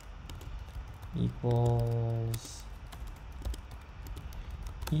 Equals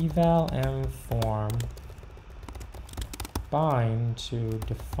eval m form bind to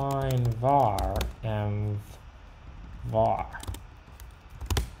define var m var.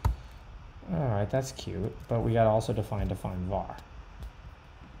 All right, that's cute, but we got to also define var.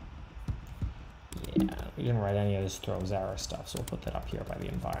 Yeah, we didn't write any of this throws error stuff, so we'll put that up here by the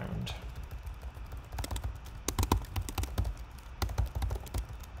environment.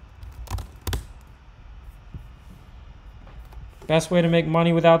 Best way to make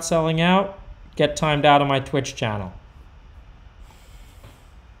money without selling out? Get timed out on my Twitch channel.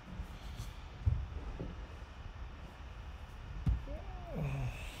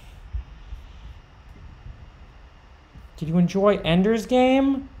 Did you enjoy Ender's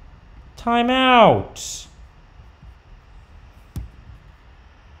Game? Time out.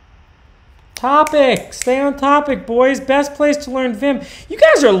 Topic. Stay on topic, boys. Best place to learn Vim. You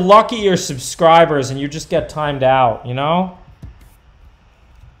guys are lucky you're subscribers and you just get timed out, you know?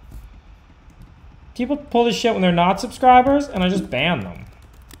 People pull this shit when they're not subscribers, and I just ban them.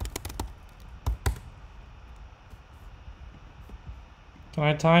 Can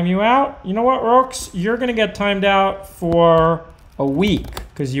I time you out? You know what, Rooks? You're going to get timed out for a week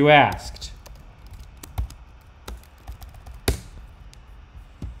because you asked.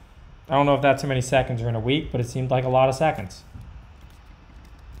 I don't know if that's how many seconds are in a week, but it seemed like a lot of seconds.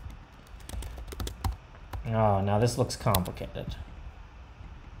 Oh, now this looks complicated.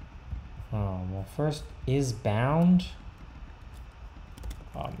 Oh, well, first is bound.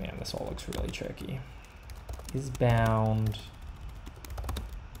 Oh man, this all looks really tricky. Is bound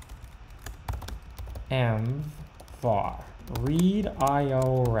env var read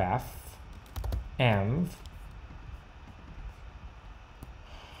io ref env.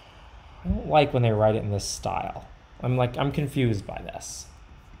 I don't like when they write it in this style. I'm confused by this.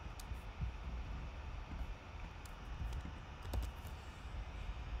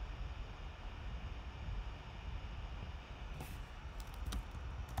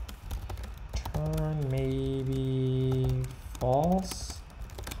 Turn maybe false,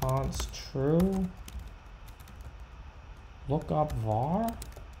 const true, look up var.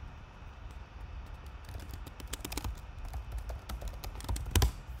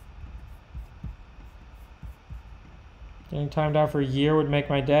 Getting timed out for a year would make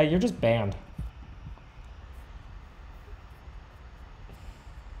my day. You're just banned.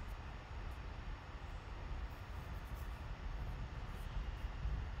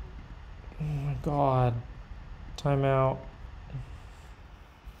 Oh my God. Timeout.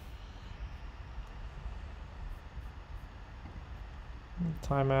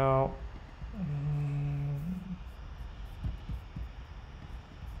 Timeout.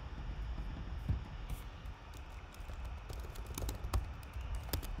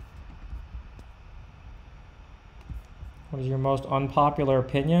 What is your most unpopular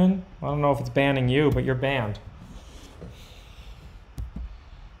opinion? I don't know if it's banning you, but you're banned.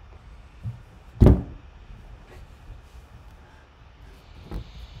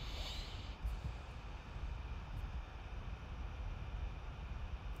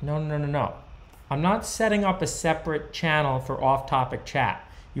 No. I'm not setting up a separate channel for off-topic chat.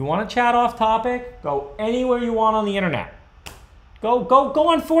 You want to chat off-topic? Go anywhere you want on the internet. Go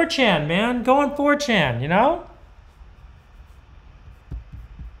on 4chan, man. Go on 4chan, you know?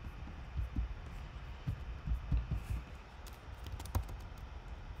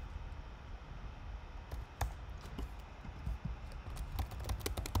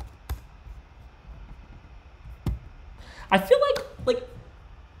 I feel like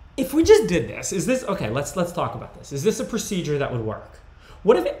if we just did this, is this okay? Let's talk about this. Is this a procedure that would work?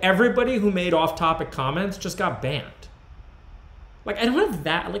 What if everybody who made off-topic comments just got banned? Like, I don't have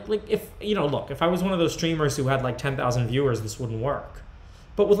that. Like if look, if I was one of those streamers who had like 10,000 viewers, this wouldn't work.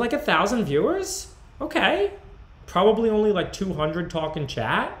 But with like 1,000 viewers, okay, probably only like 200 talk in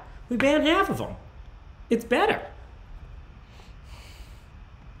chat. We ban half of them. It's better.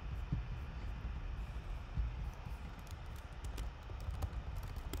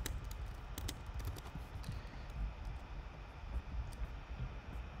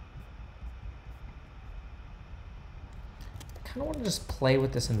 I kind of want to just play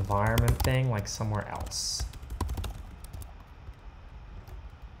with this environment thing like somewhere else.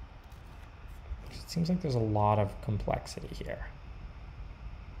 It seems like there's a lot of complexity here.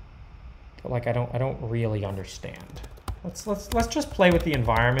 But like I don't really understand. Let's just play with the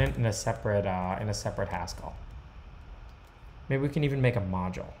environment in a separate haskell. Maybe we can even make a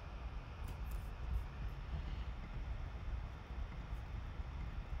module.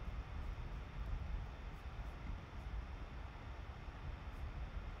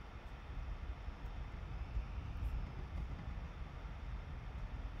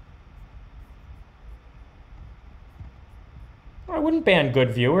 I wouldn't ban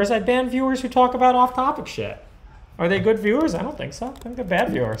good viewers. I'd ban viewers who talk about off-topic shit. Are they good viewers? I don't think so. I think they're bad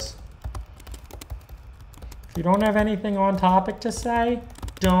viewers. If you don't have anything on topic to say,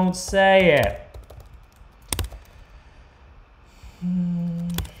 don't say it. All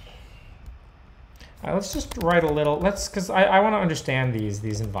right, let's just write a little. Because I want to understand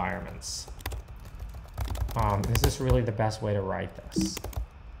these environments. Is this really the best way to write this?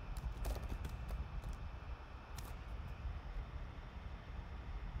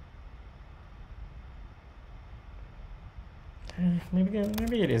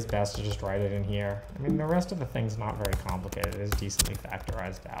 Maybe it is best to just write it in here. I mean, the rest of the thing's not very complicated. It is decently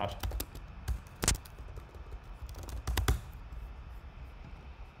factorized out.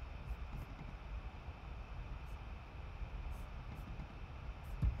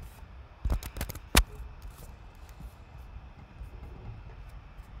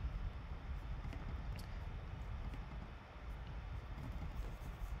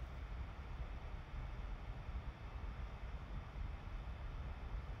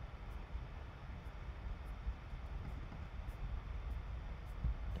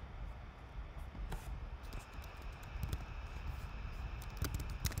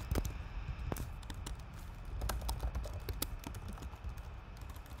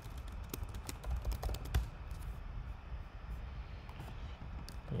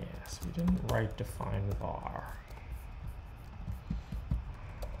 you didn't write define var.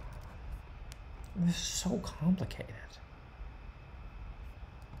 This is so complicated.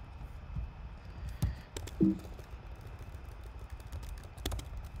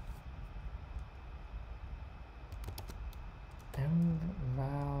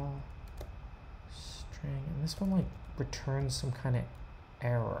 Val string, and this one like returns some kind of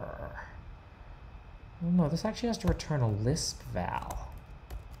error. Well, no, this actually has to return a Lisp val.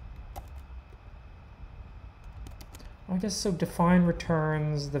 I guess so. Define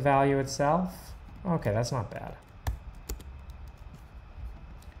returns the value itself. Okay, that's not bad.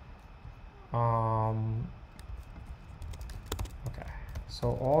 Okay,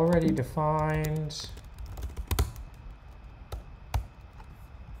 so already defined.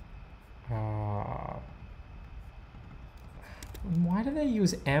 Why do they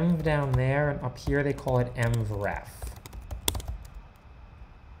use env down there and up here they call it envref?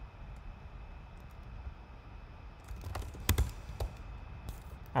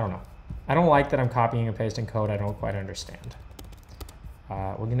 I don't know. I don't like that I'm copying and pasting code I don't quite understand.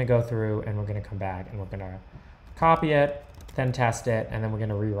 We're going to go through and we're going to come back and we're going to copy it, then test it, and then we're going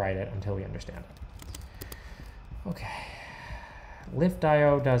to rewrite it until we understand it. Okay. Lift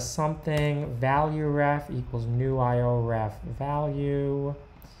IO does something. Value ref equals new IO ref value.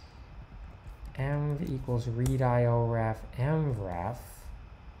 Env equals read IO ref envref.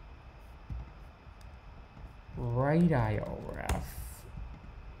 Write IO ref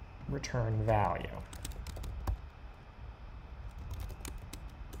return value.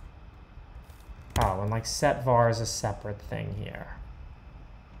 Oh, and like set var is a separate thing here.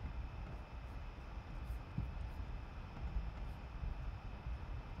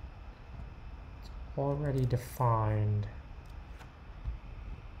 It's already defined.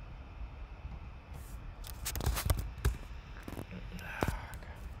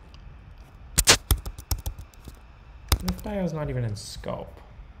 Lift IO is not even in scope.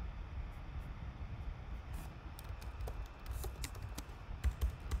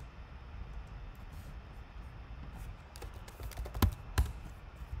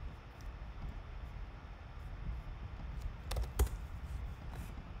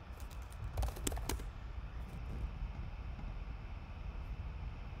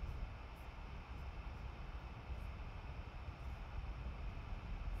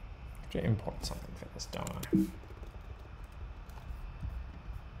 To import something for this, don't I?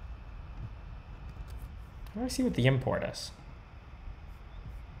 How do I see what the import is?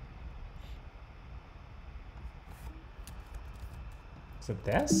 Is it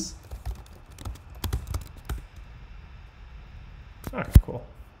this? Okay, cool.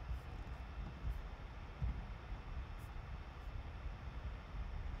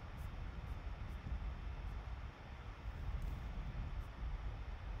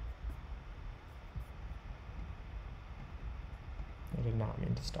 I did not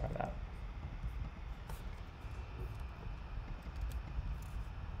mean to start that.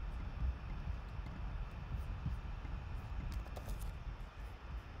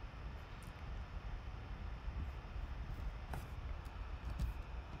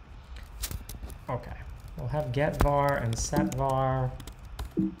 Okay, we'll have get var and set var.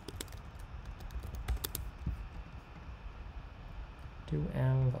 Do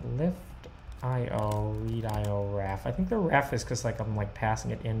env lift IO, read IO ref. I think the ref is because like I'm like passing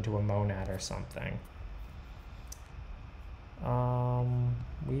it into a monad or something.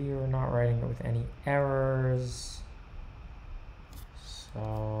 We are not writing it with any errors.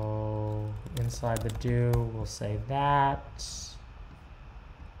 So inside the do, we'll say that.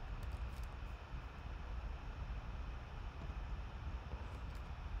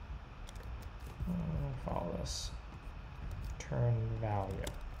 Follow this. Return value.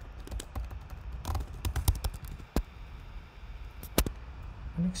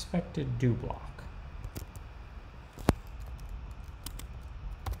 Unexpected do block.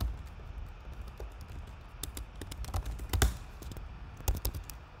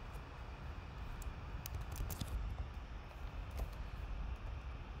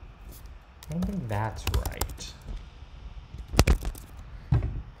 I don't think that's right.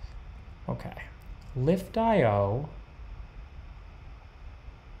 Okay. Lift IO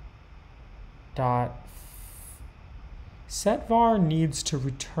dot set var needs to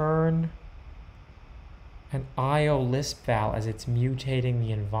return an IO Lisp val as it's mutating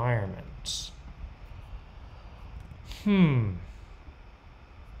the environment.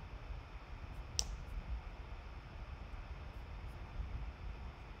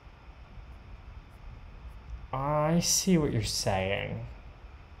 I see what you're saying.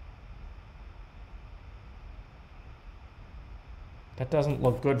 That doesn't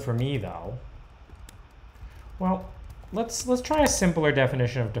look good for me though. Well, let's try a simpler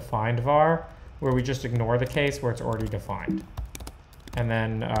definition of defined var, where we just ignore the case where it's already defined. And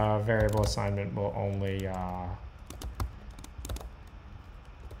then variable assignment will only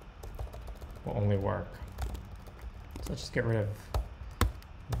work. So let's just get rid of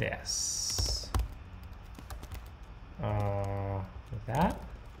this. Like that.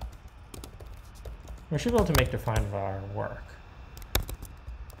 We should be able to make defined var work.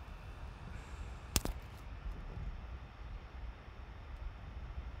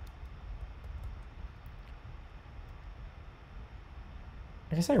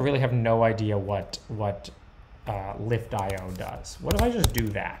 I guess I really have no idea what lift.io does. What if I just do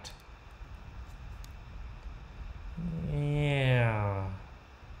that? Yeah.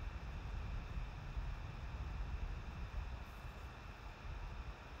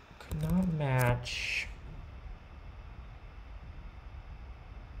 Could not match.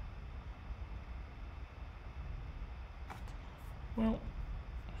 Well.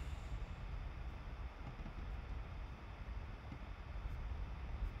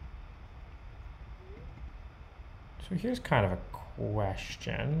 So here's kind of a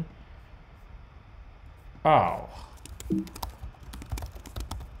question. Oh.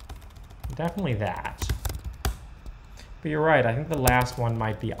 Definitely that. But you're right, I think the last one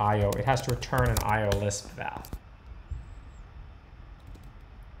might be IO. It has to return an IO Lisp val.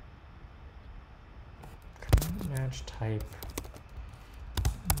 Match type.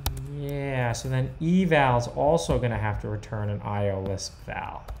 Yeah, so then eval's also going to have to return an IO Lisp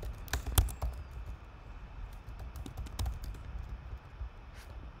val.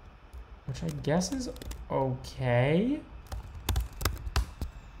 Which I guess is okay.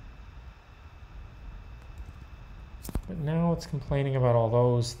 But now it's complaining about all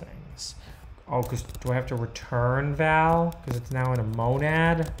those things. Oh, because do I have to return val? Because it's now in a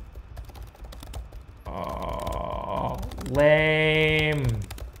monad? Oh, lame.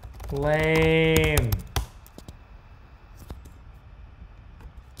 Lame.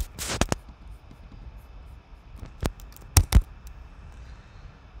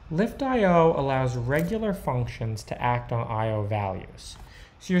 Lift.io allows regular functions to act on IO values.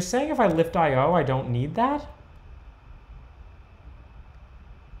 So you're saying if I lift IO, I don't need that?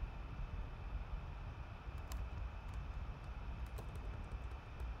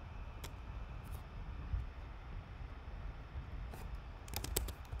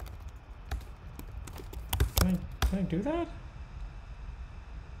 Can I do that?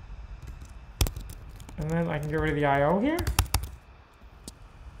 And then I can get rid of the IO here?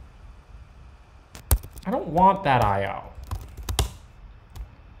 I don't want that IO.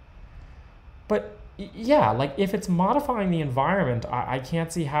 But yeah, like if it's modifying the environment, I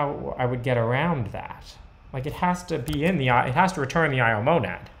can't see how I would get around that. Like it has to be in the it has to return the IO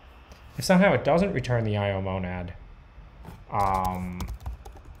monad. If somehow it doesn't return the IO monad,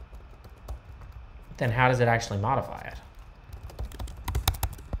 then how does it actually modify it?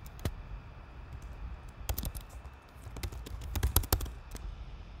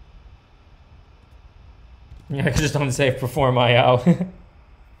 Yeah, I just don't say perform IO.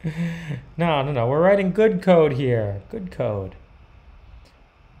 No, we're writing good code here. Good code.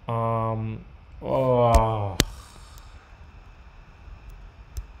 Oh.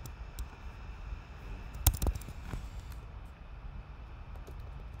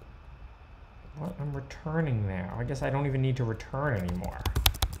 What I'm returning there? I guess I don't even need to return anymore.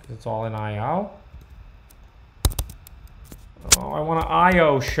 Because it's all in IO. Oh, I want an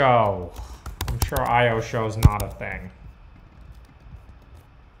IO show. I'm sure IO show's not a thing.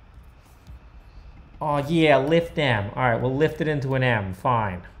 Oh yeah, lift M. All right, we'll lift it into an M.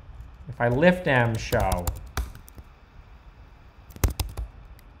 Fine. If I lift M show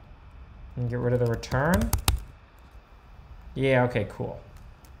and get rid of the return. Yeah, okay, cool.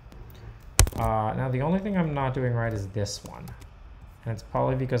 Now the only thing I'm not doing right is this one. And it's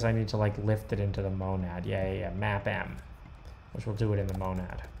probably because I need to like lift it into the monad. Yeah, map M, which will do it in the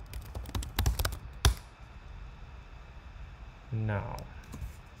monad. No.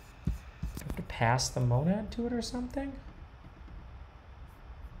 Do I have to pass the monad to it or something?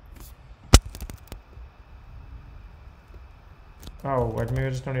 Oh, maybe I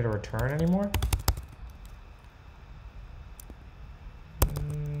just don't need to return anymore?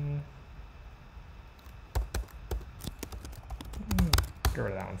 Get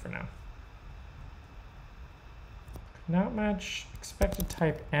rid of that one for now. Not match expected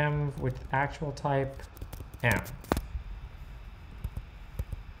type M with actual type M.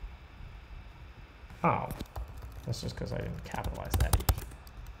 Oh, that's just because I didn't capitalize that E.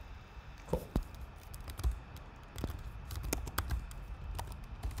 Cool.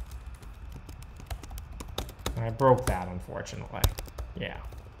 broke that, unfortunately. Yeah,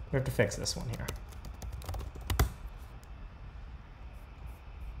 we have to fix this one here.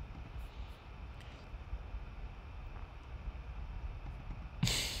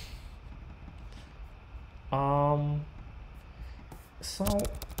 So,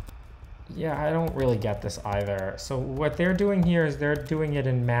 yeah, I don't really get this either. So what they're doing here is they're doing it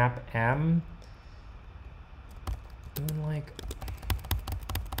in map M. And then like,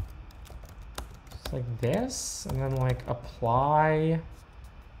 it's like this, and then like apply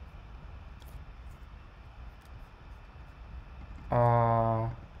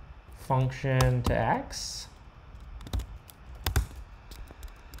function to X.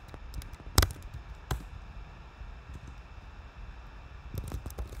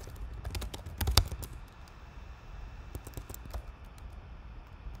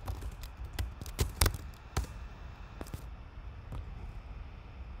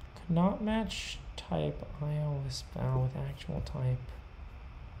 Not match type IO list bound with actual type.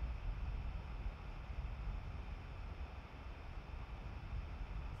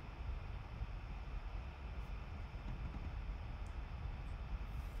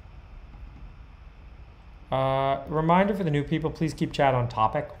 Reminder for the new people, please keep chat on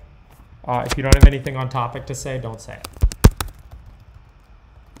topic. If you don't have anything on topic to say, don't say it.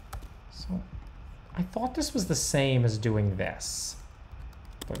 So I thought this was the same as doing this.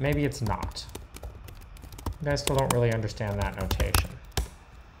 But maybe it's not. You guys still don't really understand that notation.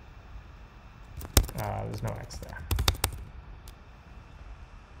 There's no X there.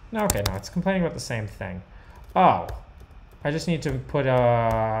 No, okay, no, it's complaining about the same thing. Oh, I just need to put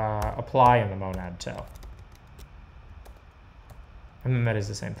apply in the monad too. And then that is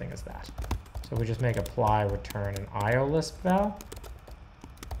the same thing as that. So we just make apply return an IO list val.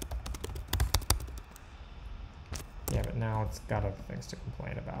 Yeah, but now it's got other things to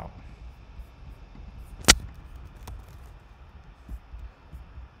complain about.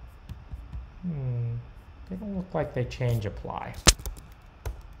 They don't look like they change apply.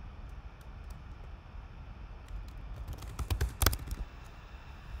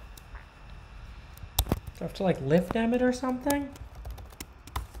 Do I have to like lift em it or something?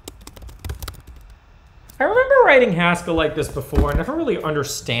 I remember writing Haskell like this before, never really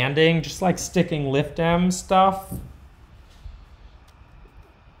understanding, just like sticking lift em stuff.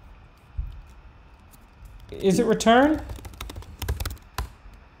 Is it return?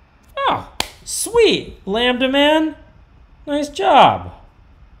 Oh, sweet. Lambda man. Nice job.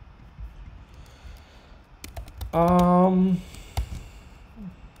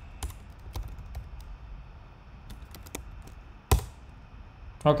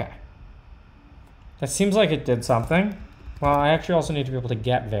 Okay. That seems like it did something. Well, I actually also need to be able to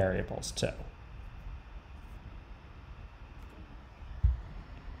get variables too.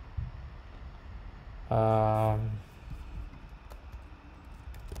 Yeah.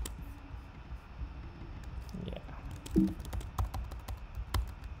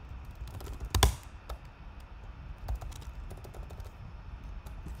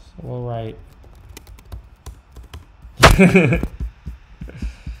 So we'll write. Okay.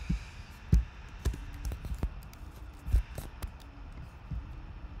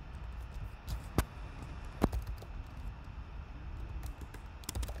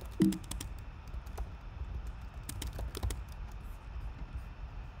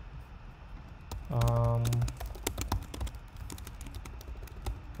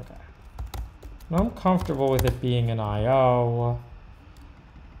 I'm comfortable with it being an IO.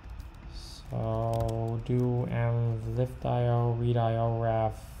 So do env lift IO, read IO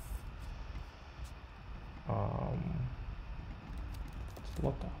ref. Let's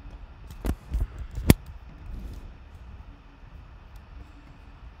look up.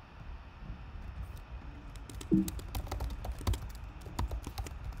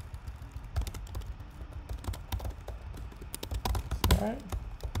 Right.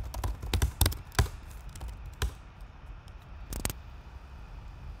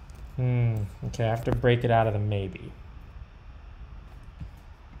 Okay, I have to break it out of the maybe.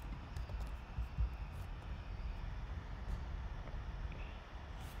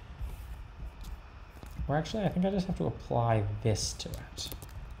 Or actually, I think I just have to apply this to it.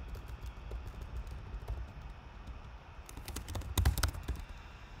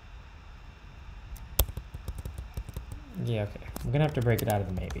 Yeah, okay. I'm gonna have to break it out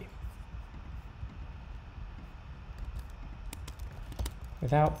of the maybe.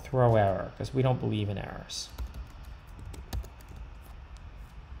 Without throw error, because we don't believe in errors.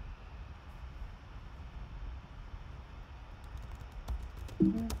 I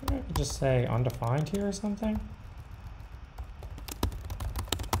could just say undefined here or something.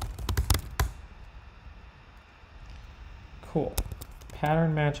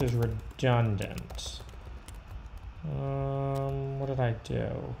 pattern match is redundant. What did I do?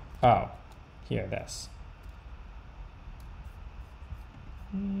 Oh, here, this.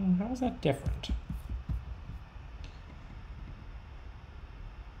 How is that different?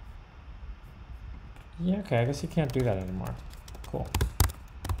 Yeah, okay, I guess you can't do that anymore. Cool.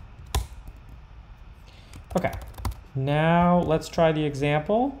 Okay, now let's try the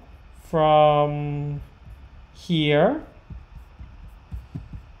example from here.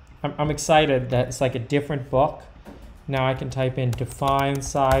 I'm excited that it's like a different book. Now I can type in define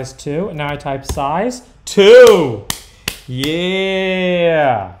size 2, and now I type size 2.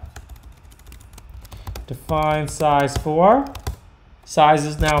 Yeah. Define size 4. Size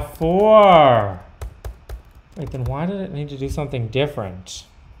is now 4. Wait, then why did it need to do something different?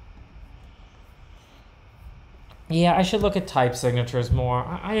 Yeah, I should look at type signatures more.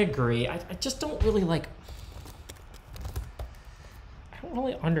 I agree. I just don't really like... I don't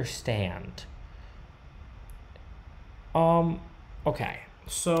really understand. Okay,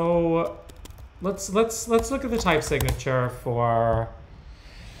 so let's look at the type signature for...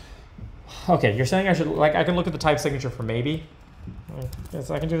 Okay, you're saying I should, like, I can look at the type signature for maybe?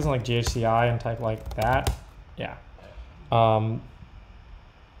 I can do this in like GHCI and type like that. Yeah.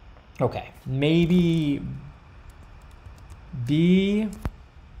 Okay, maybe B,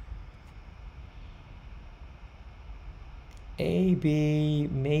 A, B,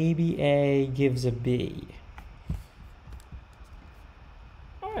 maybe A gives a B.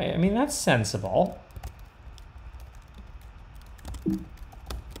 All right, I mean, that's sensible.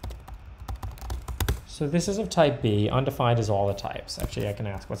 So this is of type B. Undefined is all the types. Actually, I can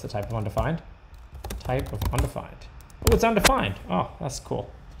ask, what's the type of undefined? Type of undefined. Oh, it's undefined. Oh, that's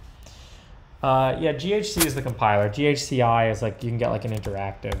cool. Yeah, GHC is the compiler. GHCI is like, you can get like an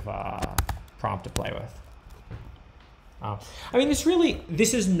interactive prompt to play with. I mean,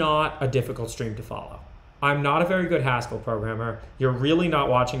 this is not a difficult stream to follow. I'm not a very good Haskell programmer. You're really not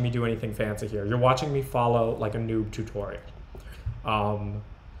watching me do anything fancy here. You're watching me follow like a noob tutorial.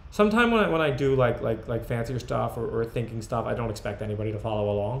 Sometime when I do like fancier stuff or thinking stuff, I don't expect anybody to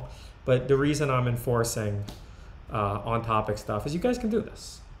follow along. But the reason I'm enforcing on topic stuff is you guys can do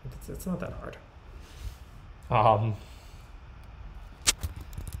this. It's not that hard.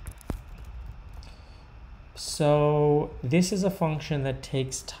 So this is a function that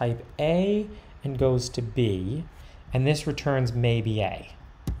takes type A and goes to B, and this returns maybe A.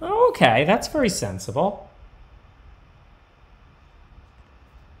 Okay, that's very sensible.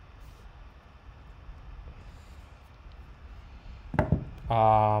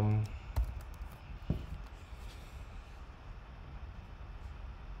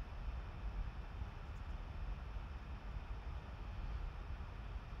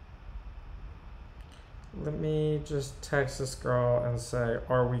 Let me just text this girl and say,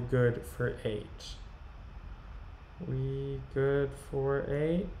 are we good for 8? We good for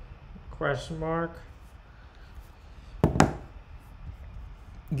 8? Question mark.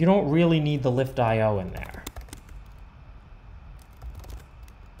 You don't really need the lift IO in there.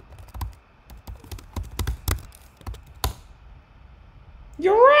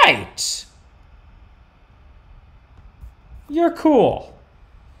 You're right. You're cool.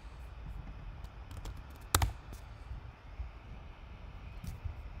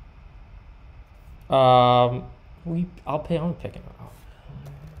 I'm picking it up.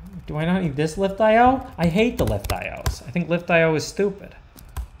 Do I not need this lift IO? I hate the lift IOs. I think lift IO is stupid.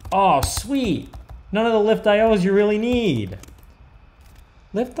 Oh, sweet. None of the lift IOs you really need.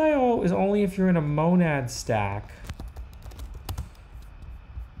 Lift IO is only if you're in a monad stack.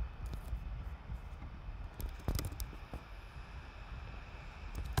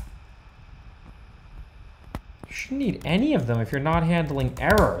 You shouldn't need any of them if you're not handling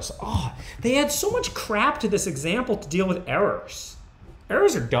errors. Oh, they add so much crap to this example to deal with errors.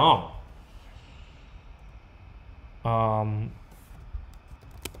 Errors are dumb.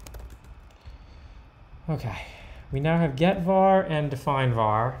 Okay, we now have get var and define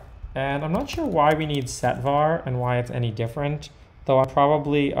var, and I'm not sure why we need set var and why it's any different. Though I'm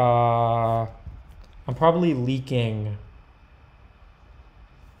probably leaking.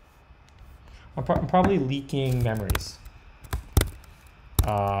 I'm probably leaking memories.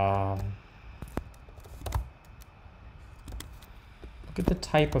 Look at the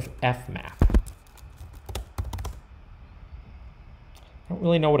type of fmap. I don't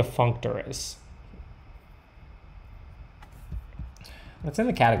really know what a functor is. It's in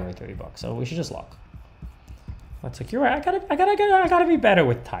the category theory book, so we should just look. Let's look. You're right. I gotta be better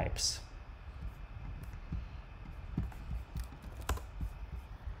with types.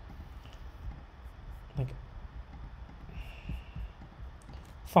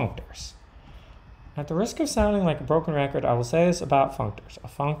 functors. At the risk of sounding like a broken record, I will say this about functors. A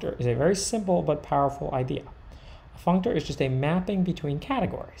functor is a very simple but powerful idea. A functor is just a mapping between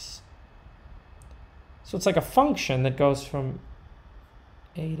categories. So it's like a function that goes from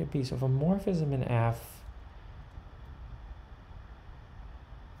A to B. So if a morphism in F,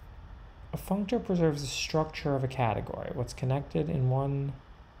 a functor preserves the structure of a category. What's connected in one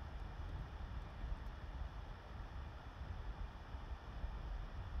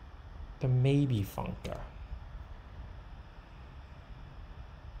the maybe functor.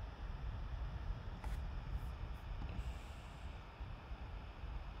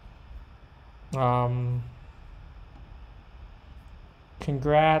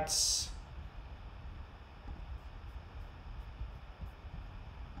 Congrats.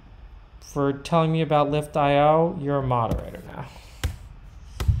 For telling me about Lyft.io. You're a moderator now.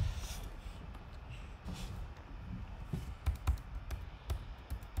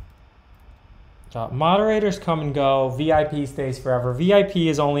 Moderators come and go. VIP stays forever. VIP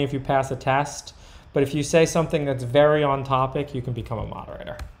is only if you pass a test, but if you say something that's very on topic, you can become a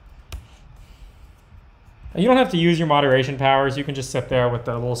moderator. You don't have to use your moderation powers. You can just sit there with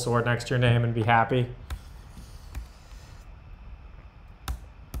the little sword next to your name and be happy.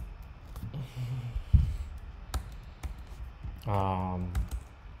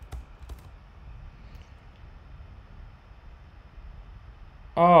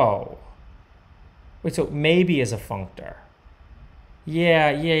 Oh. Wait, so maybe is a functor.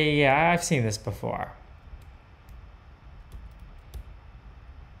 Yeah. I've seen this before.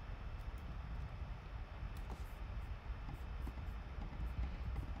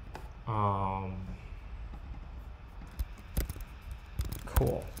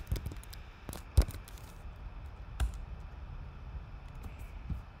 Cool.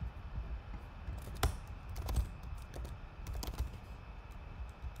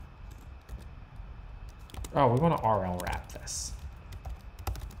 Oh, we want to RL wrap this.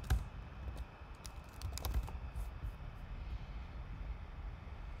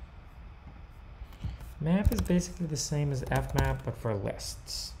 Map is basically the same as fmap, but for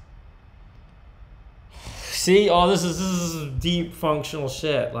lists. See, oh, this is deep functional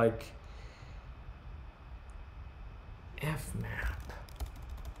shit. Like fmap.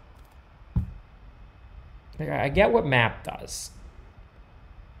 Like, I get what map does.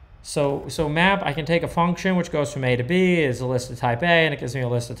 So map, I can take a function which goes from A to B, is a list of type A, and it gives me a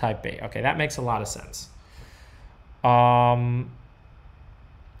list of type B. Okay, that makes a lot of sense. Yeah,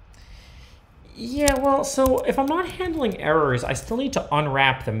 well, so if I'm not handling errors, I still need to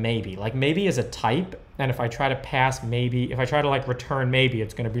unwrap the maybe. Like maybe is a type, and if I try to pass maybe, if I try to like return maybe,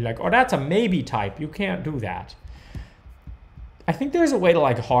 it's going to be like, oh, that's a maybe type. You can't do that. I think there's a way to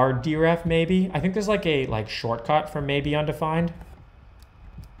like hard deref maybe. I think there's like a shortcut for maybe undefined.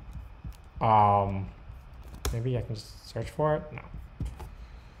 Maybe I can just search for it. No.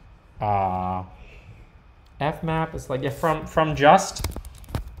 Fmap is like from just.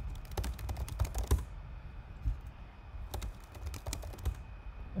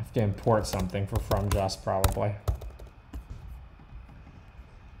 I have to import something for from just probably.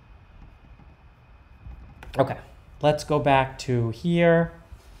 Okay, let's go back to here.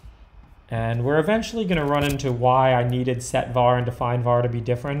 And we're eventually going to run into why I needed set var and define var to be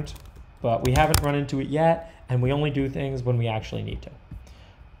different. But we haven't run into it yet, and we only do things when we actually need to.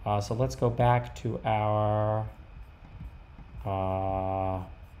 So let's go back to our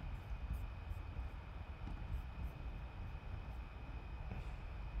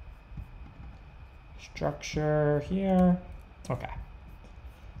structure here. Okay,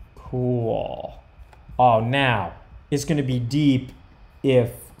 cool. Oh, now it's going to be deep if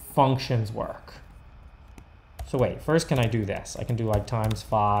functions work. So wait, first can I do this? I can do like times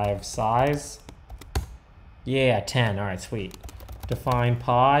 5 size. Yeah, 10. All right, sweet. Define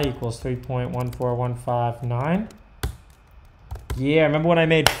pi equals 3.14159. Yeah, remember when I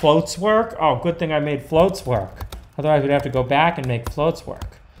made floats work? Oh, good thing I made floats work. Otherwise, we'd have to go back and make floats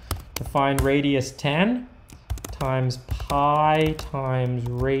work. Define radius 10 times pi times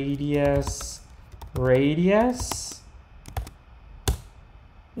radius.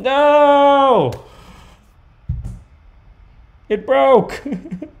 No! It broke.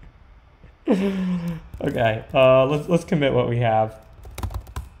 Okay, let's commit what we have.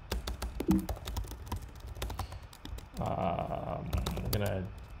 I'm gonna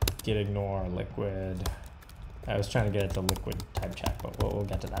git ignore liquid. I was trying to get it to liquid type check, but we'll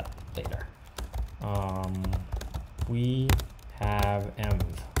get to that later. We have env.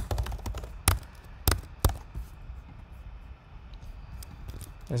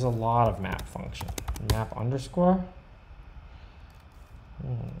 There's a lot of map function. Map underscore.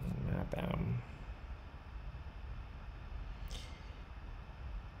 Bam.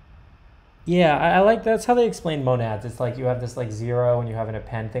 Yeah, I like that's how they explain monads. It's like you have this like zero and you have an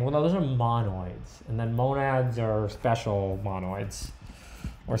append thing. Well, no, those are monoids, and then monads are special monoids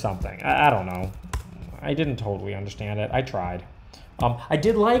or something. I don't know. I didn't totally understand it. I tried. I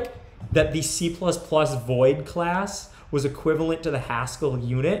did like that the C++ void class was equivalent to the Haskell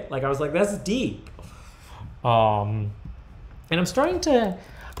unit. Like I was like, that's deep. And I'm starting to,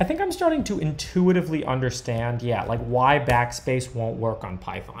 I think I'm starting to intuitively understand, yeah, like why backspace won't work on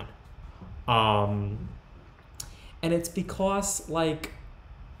Python. And it's because like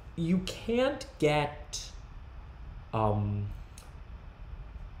you can't get,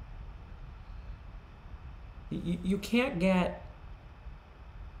 you can't get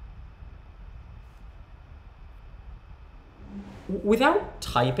without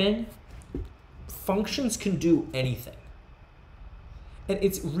typing, functions can do anything. And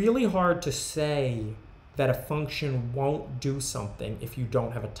it's really hard to say that a function won't do something if you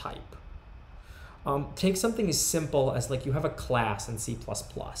don't have a type. Take something as simple as like you have a class in C++.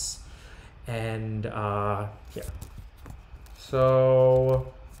 And here.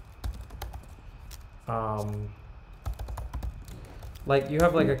 So like you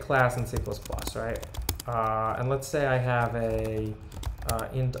have like a class in C++, right? And let's say I have a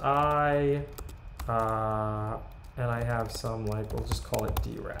int I, and I have some like, we'll just call it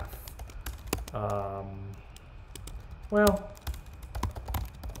dref.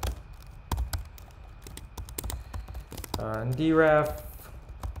 And dref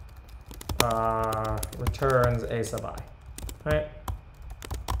returns a sub I, right?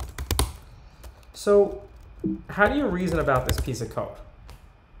 So how do you reason about this piece of code?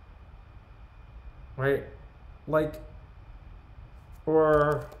 Right? Like,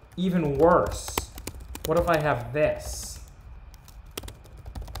 or even worse, what if I have this?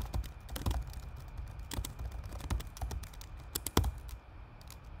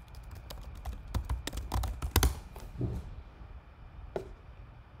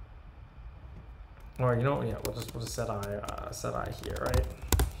 Or you know, yeah, we'll just set I here, right?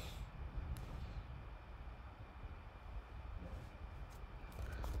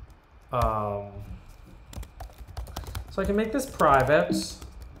 So I can make this private,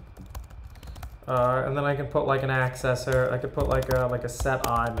 and then I can put like an accessor. I could put like a set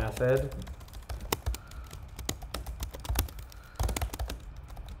I method.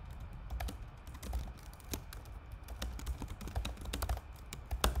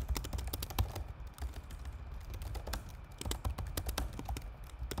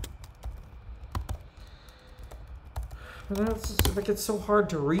 That's like it's so hard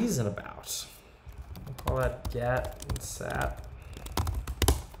to reason about. I'll call that get and set.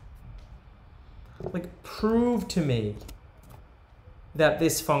 Like, prove to me that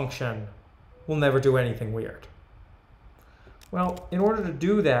this function will never do anything weird. Well, in order to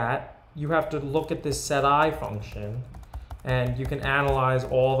do that, you have to look at this set I function, and you can analyze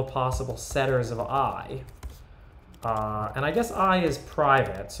all the possible setters of I. And I guess I is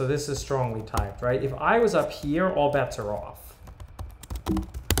private, so this is strongly typed, right? If I was up here, all bets are off.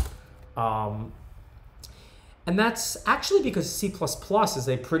 And that's actually because C++ is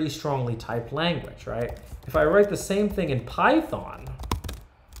a pretty strongly typed language, right? If I write the same thing in Python,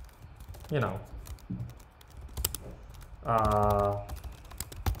 you know,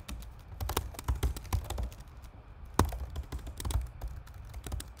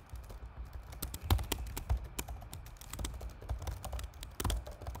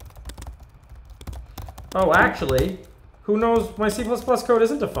 oh, actually, who knows my C++ code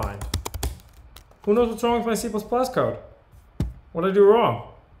isn't defined? Who knows what's wrong with my C++ code? What did I do wrong?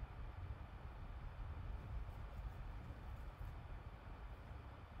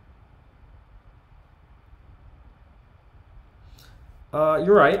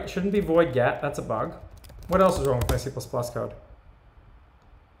 You're right, shouldn't be void get, that's a bug. What else is wrong with my C++ code?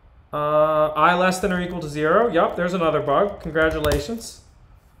 I less than or equal to 0, yup, there's another bug, congratulations.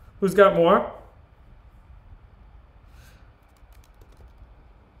 Who's got more?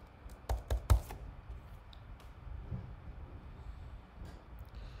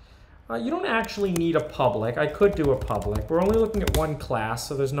 You don't actually need a public. I could do a public. We're only looking at one class,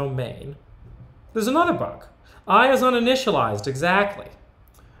 so there's no main. There's another bug. I is uninitialized, exactly.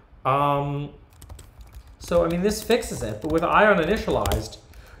 So, I mean, this fixes it, but with I uninitialized,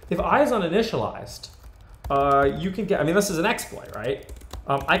 if I is uninitialized, you can get, I mean, this is an exploit, right?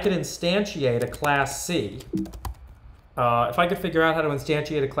 I could instantiate a class C. If I could figure out how to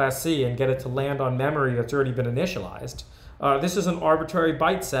instantiate a class C and get it to land on memory that's already been initialized, this is an arbitrary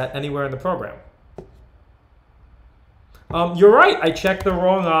byte set anywhere in the program. You're right, I checked the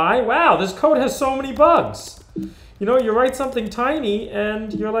wrong eye. Wow, this code has so many bugs. You know, you write something tiny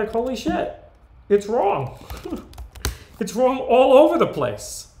and you're like, holy shit, it's wrong. It's wrong all over the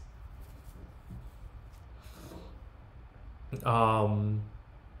place.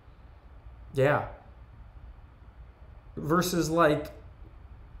 Yeah. Versus like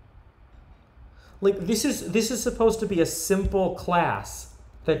this is supposed to be a simple class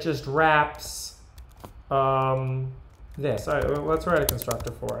that just wraps this. All right, well, let's write a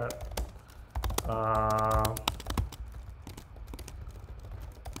constructor for it. All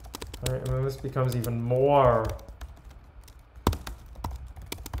right, and then this becomes even more.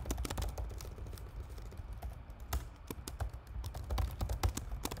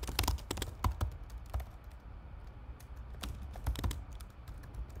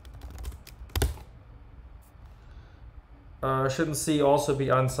 Shouldn't C also be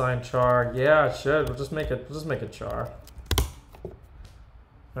unsigned char? Yeah, it should. We'll just make it char.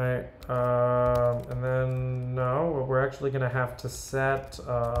 All right, and then no, we're actually gonna have to set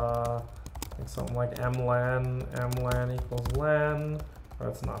like something like mlan equals len. Oh,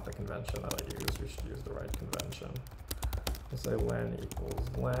 that's not the convention that I use. We should use the right convention. We'll say len equals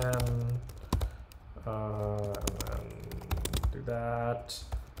len, and then do that.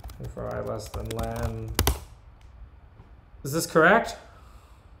 And for I less than len. Is this correct?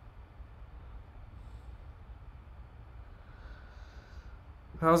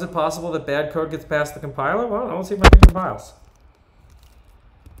 How is it possible that bad code gets past the compiler? Well, I don't see if it compiles.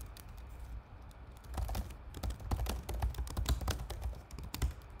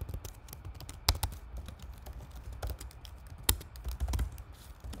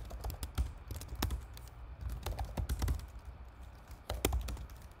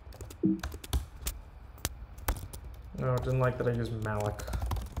 No, it didn't like that I used malloc.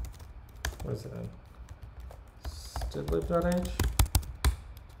 What is it in? stdlib.h?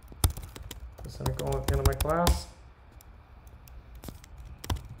 Semicolon at the end of my class.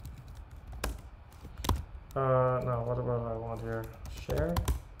 No, what about I want here? Share?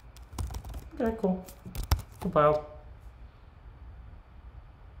 Okay, cool. Compiled.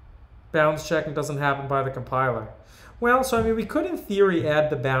 Bounds checking doesn't happen by the compiler. Well, so I mean, we could in theory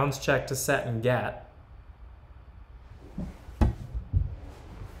add the bounds check to set and get.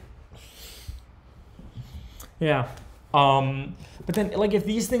 Yeah. But then, like, if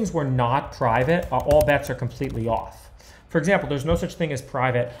these things were not private, all bets are completely off. For example, there's no such thing as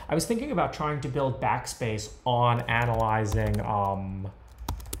private. I was thinking about trying to build backspace on analyzing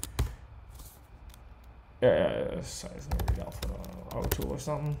size read alpha O2 or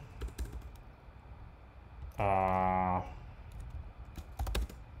something.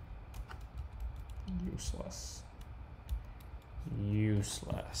 Useless.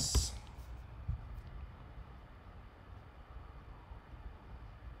 Useless.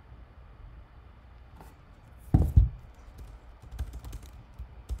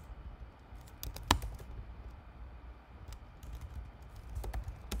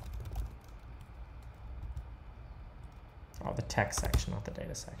 Oh, the text section, not the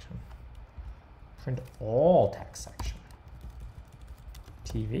data section. Print all text section.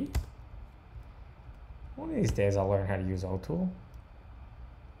 TV? One of these days I'll learn how to use OTool.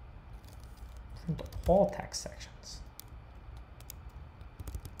 Print all text sections.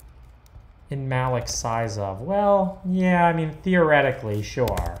 In malloc size of, well, yeah, I mean, theoretically,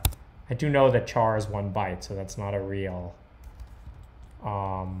 sure. I do know that char is 1 byte, so that's not a real,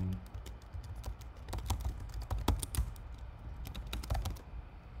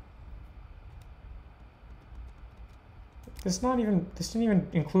 this didn't even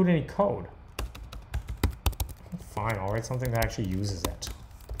include any code. Fine, I'll write something that actually uses it.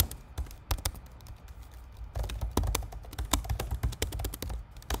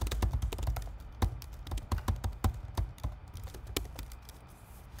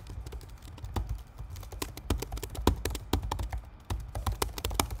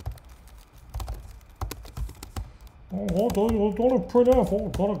 Oh, don't printf.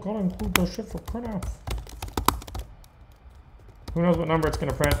 Oh, gotta include that shit for printf. Who knows what number it's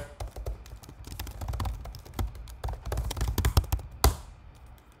gonna print?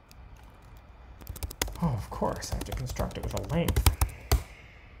 Oh, of course, I have to construct it with a length.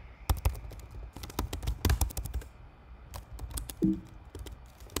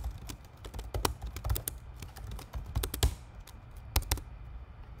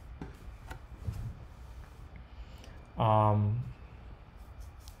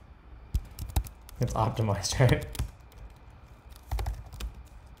 It's optimized, right?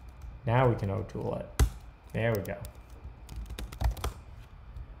 Now we can OTool it. There we go.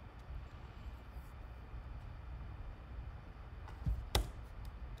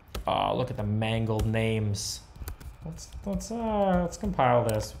 Oh, look at the mangled names. Let's compile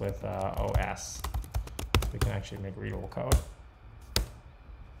this with OS. We can actually make readable code.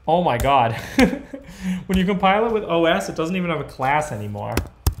 Oh my god. When you compile it with OS, it doesn't even have a class anymore.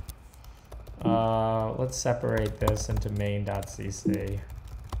 Let's separate this into main.cc.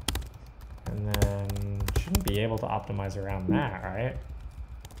 And then shouldn't be able to optimize around that, right?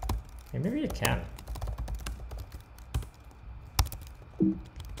 Okay, maybe you can.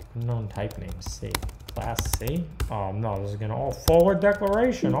 Unknown type name C. Class C? Oh no, this is gonna, oh, forward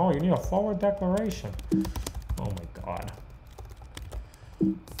declaration. Oh, you need a forward declaration. Oh my god.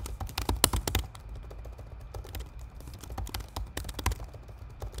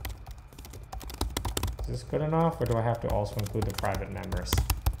 Is this good enough, or do I have to also include the private members?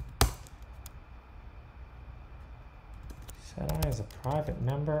 Set I as a private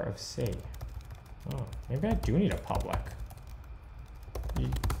member of C. Oh, maybe I do need a public.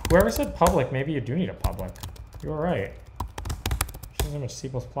 Whoever said public, maybe you do need a public. You were right. Shows how much C++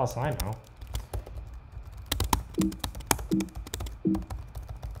 I know.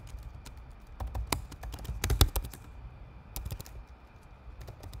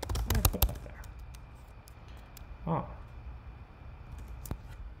 I put that there. Oh.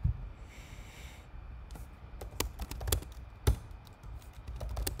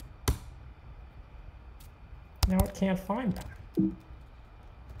 Now it can't find that.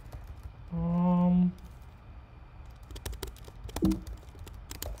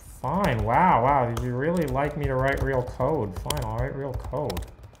 Fine. Wow. You really like me to write real code. Fine, I'll write real code.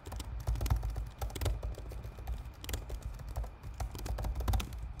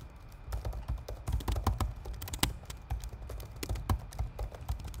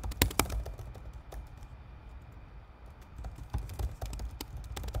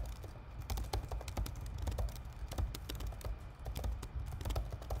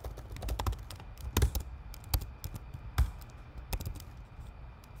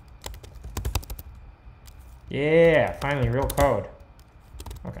 Yeah, finally, real code.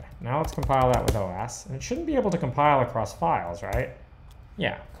 Okay, now let's compile that with OS. And it shouldn't be able to compile across files, right?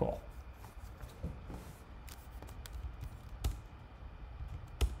 Yeah, cool.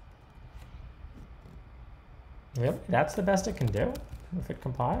 Really? That's the best it can do? If it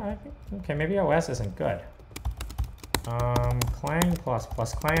compile, I think. Okay, maybe OS isn't good. Clang plus.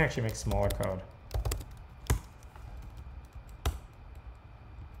 Clang actually makes smaller code.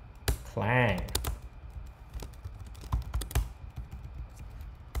 Clang.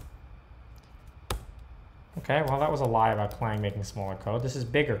 Okay, well that was a lie about Clang making smaller code. This is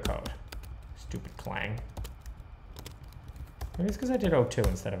bigger code. Stupid Clang. Maybe it's because I did O2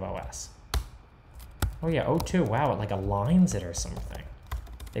 instead of OS. Oh yeah, O2, wow, it like aligns it or something.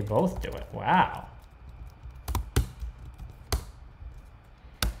 They both do it, wow.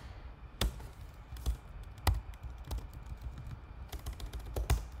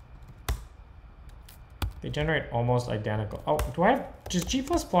 They generate almost identical. Oh, do I have just G++?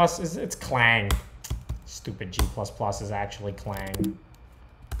 It's Clang. Stupid G++ is actually Clang.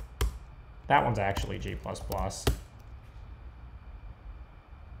 That one's actually G++.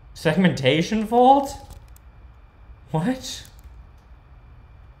 Segmentation fault? What?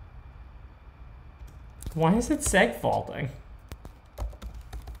 Why is it seg faulting?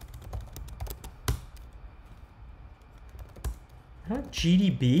 Not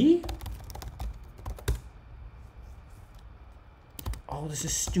GDB? Oh, this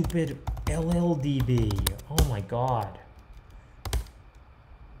is stupid LLDB. Oh my god.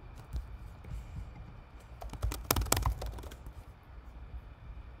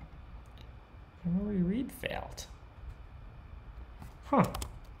 Memory read failed. Huh.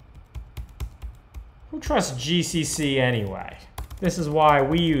 Who trusts GCC anyway? This is why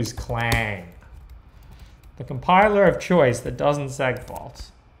we use Clang. The compiler of choice that doesn't seg fault.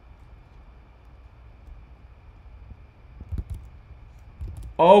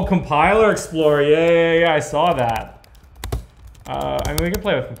 Oh, Compiler Explorer. Yeah, I saw that. I mean, we can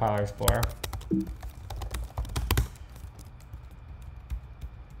play with Compiler Explorer.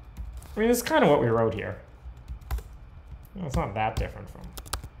 I mean, it's kind of what we wrote here. Well, it's not that different from...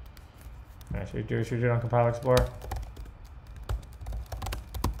 Right, should we do it on Compiler Explorer?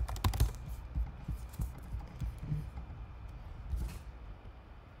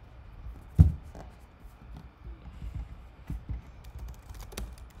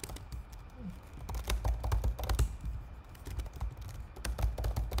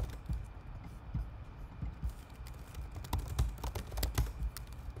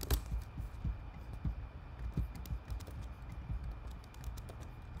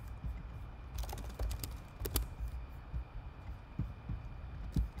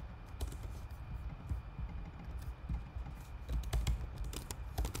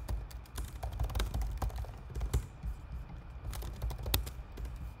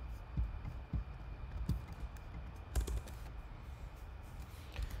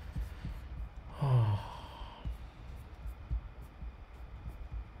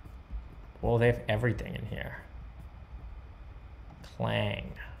 Well, they have everything in here.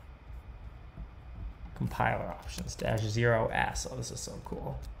 Clang. Compiler options, -0s. Oh, this is so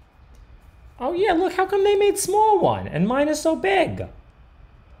cool. Oh yeah, look, how come they made small one and mine is so big?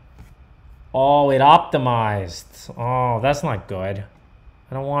 Oh, it optimized. Oh, that's not good.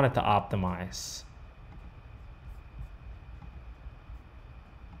 I don't want it to optimize.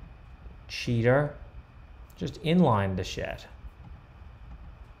 Cheater. Just inline the shit.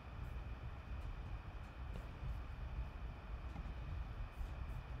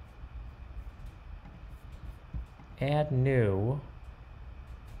 Add new.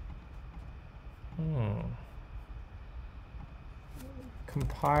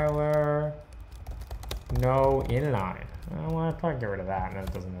 Compiler. No inline. Well, I'll probably get rid of that, and then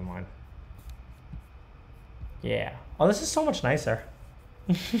it doesn't inline. Yeah. Oh, this is so much nicer.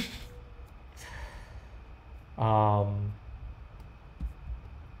 But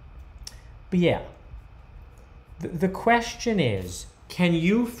yeah, the question is, can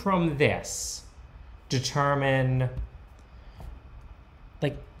you from this determine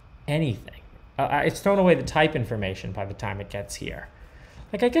like anything? It's thrown away the type information by the time it gets here.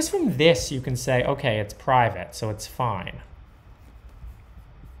 Like, I guess from this you can say, okay, it's private, so it's fine.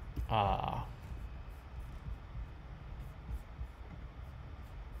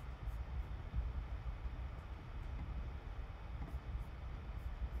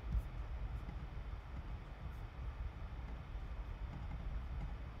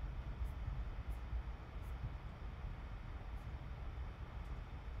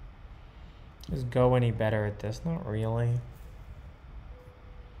 Does Go any better at this? Not really.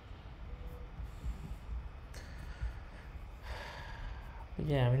 But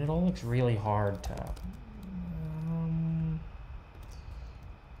yeah, I mean, it all looks really hard to...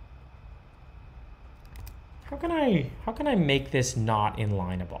 How can I make this not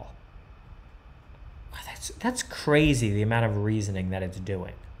inlineable? That's crazy, the amount of reasoning that it's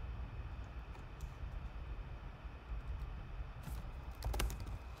doing.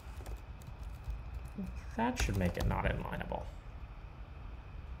 That should make it not inlineable.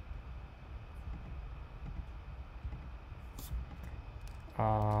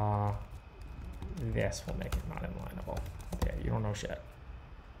 This will make it not inlineable. Yeah, you don't know shit.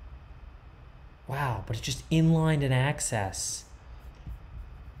 Wow, but it just inlined an access.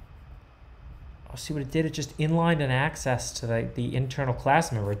 Oh, see what it did? It just inlined an access to the internal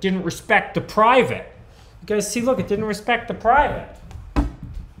class member. It didn't respect the private. You guys see, look, it didn't respect the private.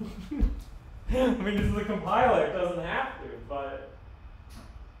 I mean, this is the compiler, it doesn't have to, but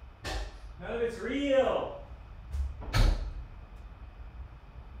none of it's real.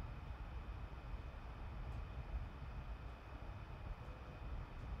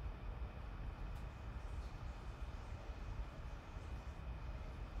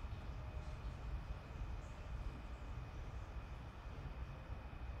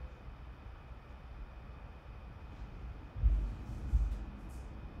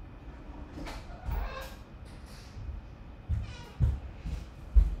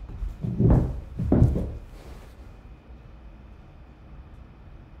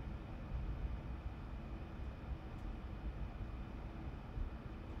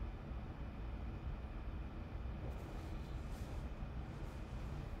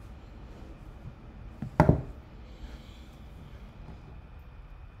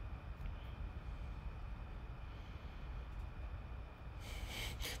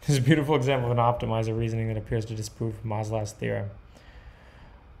 This is a beautiful example of an optimizer reasoning that appears to disprove Maslow's theorem.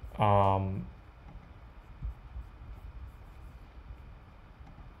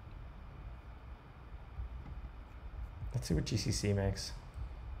 Let's see what GCC makes.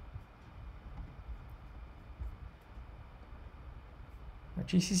 Now,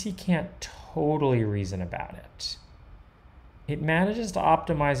 GCC can't totally reason about it. It manages to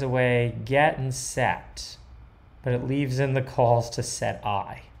optimize away get and set, but it leaves in the calls to set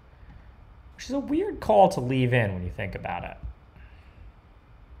I, which is a weird call to leave in when you think about it.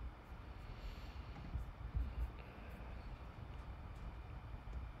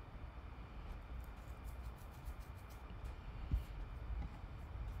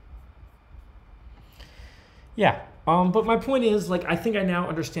 Yeah, but my point is, like, I think I now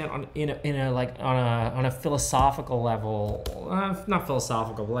understand on a philosophical level, not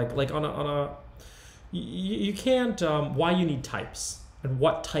philosophical, but like on a you can't why you need types and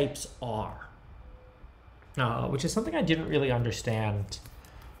what types are, which is something I didn't really understand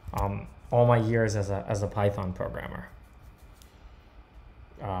all my years as a Python programmer,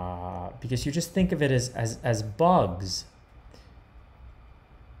 because you just think of it as bugs.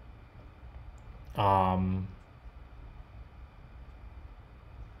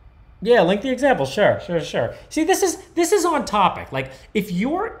 Yeah, link the example. Sure. See, this is on topic. Like, if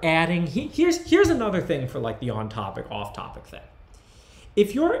you're adding, here's another thing for like the on topic, off topic thing.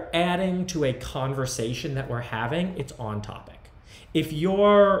 If you're adding to a conversation that we're having, it's on topic. If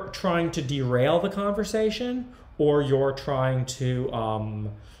you're trying to derail the conversation, or you're trying to,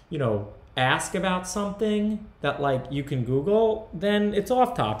 you know, ask about something that like you can Google, then it's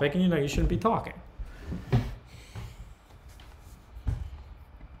off topic, and you know you shouldn't be talking.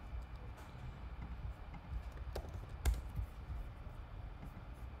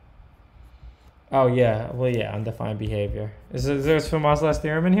 Oh yeah, well yeah, undefined behavior. Is there a Fermat's last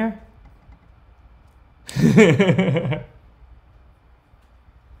theorem in here?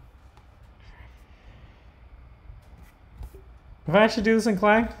 If I actually do this in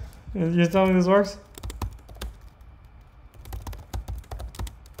Clang, you're telling me this works?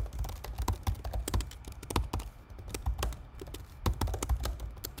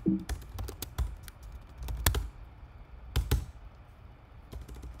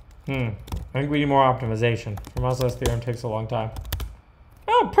 I think we need more optimization. Fermat's last theorem takes a long time.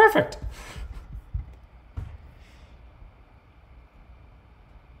 Oh, perfect.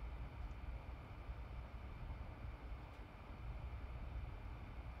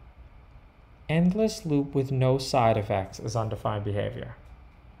 Endless loop with no side effects is undefined behavior.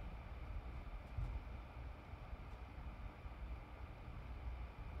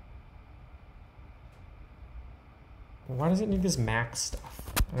 Why does it need this max stuff?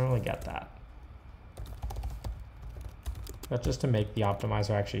 I don't really get that. That's just to make the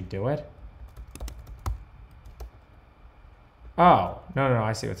optimizer actually do it? Oh, no,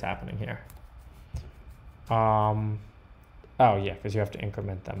 I see what's happening here. Oh yeah, because you have to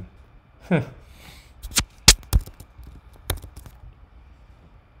increment them.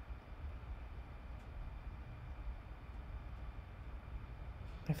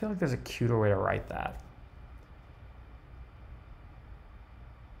 I feel like there's a cuter way to write that.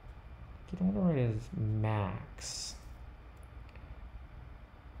 You don't want to write it as max.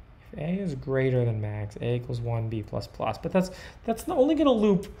 If a is greater than max, a equals 1b plus plus. But that's not only going to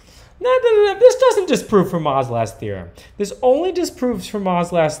loop. No, this doesn't disprove Fermat's last theorem. This only disproves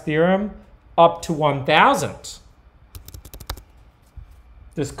Fermat's last theorem up to 1000.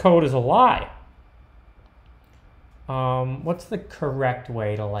 This code is a lie. What's the correct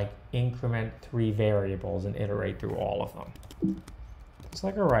way to like increment 3 variables and iterate through all of them? It's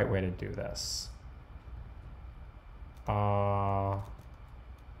like a right way to do this. I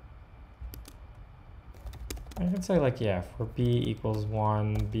can say like, yeah, for b equals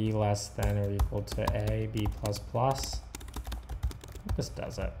 1, b less than or equal to a, b plus plus. This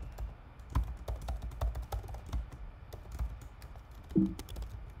does it.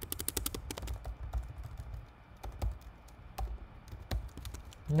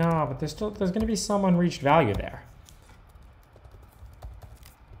 No, but there's going to be some unreached value there.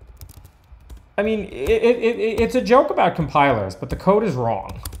 I mean, it's a joke about compilers, but the code is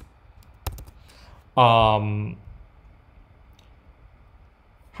wrong. How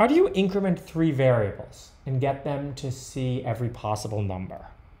do you increment 3 variables and get them to see every possible number?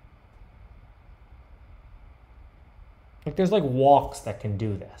 Like, there's like walks that can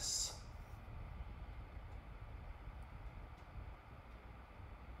do this.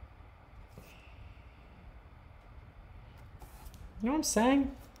 You know what I'm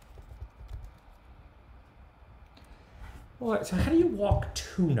saying? Well, so how do you walk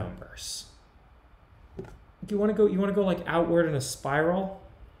 2 numbers? Do you want to go like outward in a spiral?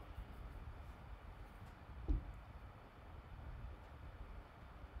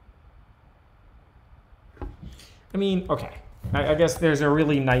 I mean, okay. I guess there's a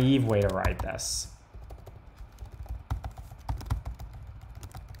really naive way to write this.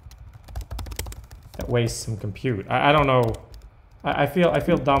 That wastes some compute. I don't know. I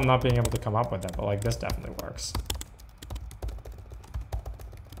feel dumb not being able to come up with it, but like this definitely works.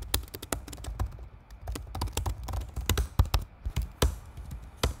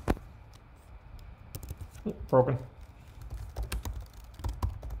 Broken.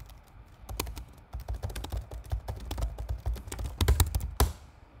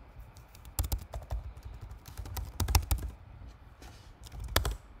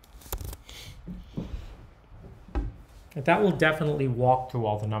 That will definitely walk through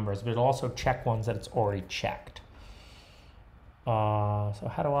all the numbers, but it'll also check ones that it's already checked.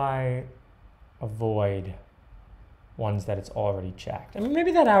 So how do I avoid ones that it's already checked? I mean,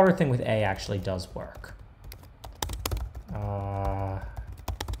 maybe that outer thing with A actually does work.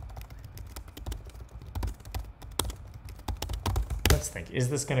 Let's think. Is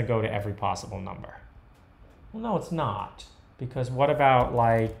this going to go to every possible number? Well, no, it's not. Because what about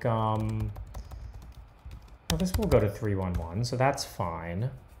like, well, this will go to 311, so that's fine.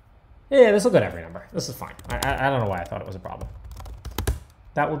 Yeah, this will go to every number. This is fine. I don't know why I thought it was a problem.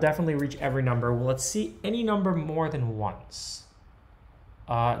 That will definitely reach every number. Well, let's see any number more than once.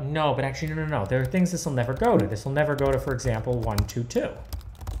 No, but actually, no. There are things this will never go to. This will never go to, for example, 122.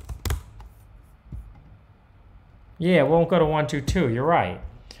 Yeah, it won't go to 122. You're right.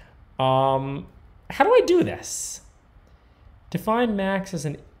 How do I do this? Define max as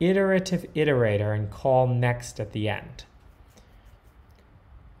an iterative iterator and call next at the end.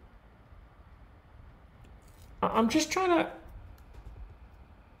 I'm just trying to...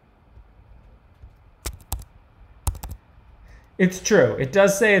 It's true. It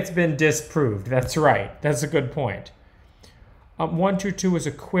does say it's been disproved. That's right. That's a good point. 122 is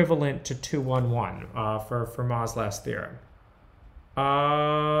equivalent to 211 for Maslow's theorem.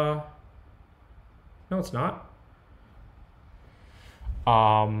 No, it's not.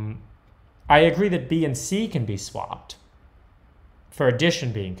 I agree that B and C can be swapped for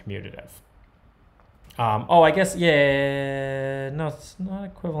addition being commutative. Oh, I guess, yeah, no, it's not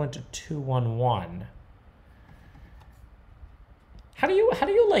equivalent to 211. How do you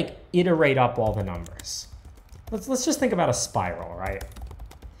like iterate up all the numbers? Let's just think about a spiral, right?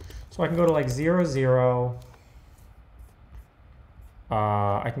 So I can go to like 0, 0.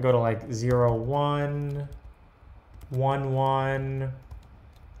 I can go to like 0, 1, 1, 1.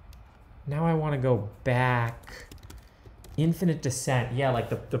 Now I want to go back. Infinite descent. Yeah, like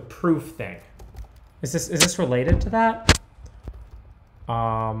the proof thing. Is this related to that?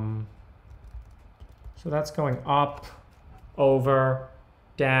 So that's going up, over,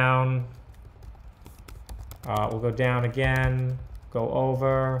 down. We'll go down again, go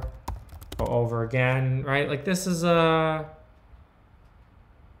over again, right? Like this is a...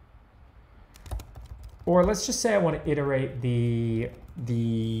 Or let's just say I want to iterate the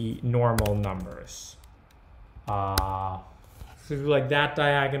normal numbers. So like that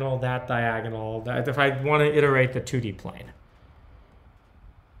diagonal, that. If I want to iterate the 2D plane.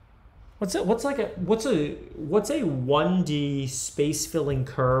 What's a 1D space filling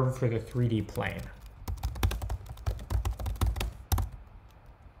curve for the 3D plane?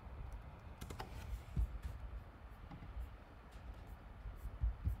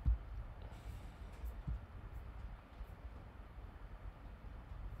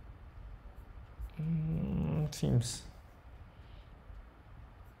 Seems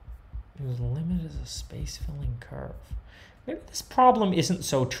as limited as a space filling curve. Maybe this problem isn't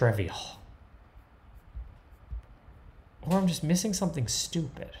so trivial. Or I'm just missing something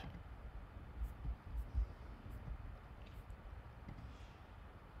stupid.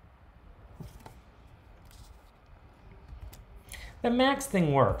 The max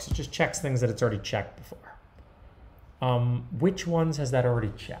thing works. It just checks things that it's already checked before. Which ones has that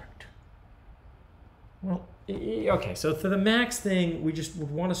already checked? Well, okay, so for the max thing, we just would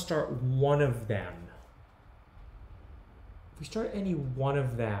want to start one of them. If we start any one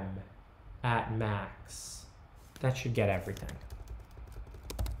of them at max, that should get everything.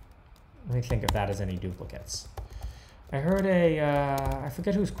 Let me think if that has any duplicates. I heard I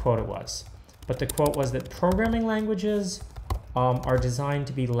forget whose quote it was, but the quote was that programming languages are designed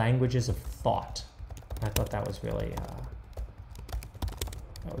to be languages of thought. I thought that was really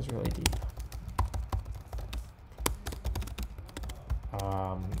deep.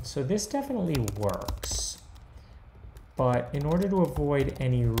 So this definitely works, but in order to avoid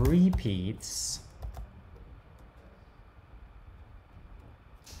any repeats,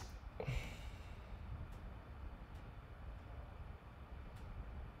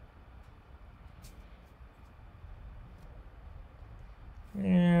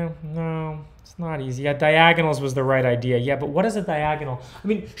 yeah, no, it's not easy. Yeah, diagonals was the right idea. Yeah, but what is a diagonal? I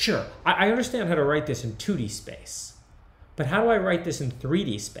mean, sure, I understand how to write this in 2D space. But how do I write this in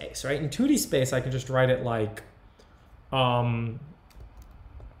 3D space, right? In 2D space, I can just write it like, yeah,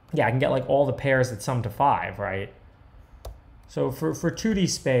 I can get like all the pairs that sum to 5, right? So for 2D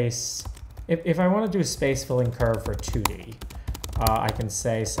space, if I want to do a space filling curve for 2D, I can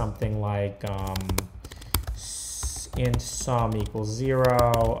say something like int sum equals 0,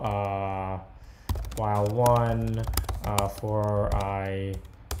 while 1 for I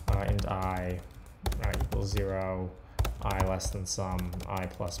int I equals 0. I less than sum, I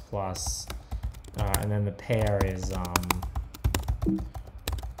plus plus, and then the pair is,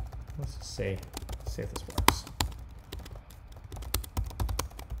 let's see if this works.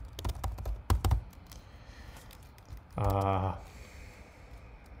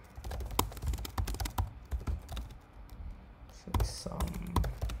 Say sum,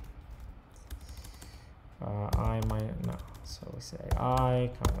 I minus, no, So we say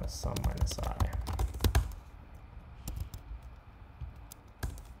I comma sum minus I.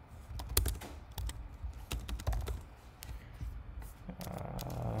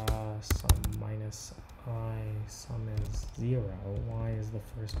 Sum minus I, sum is 0. Why is the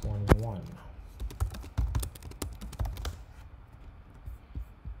first one 1?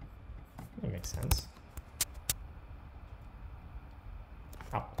 That makes sense.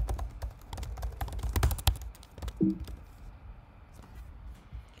 Oh.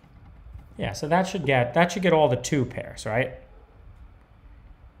 Yeah, so that should get all the 2 pairs, right?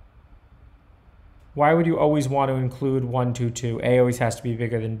 Why would you always want to include 1, 2, 2? A always has to be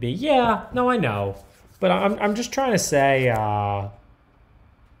bigger than B. Yeah, no, I know. But I'm just trying to say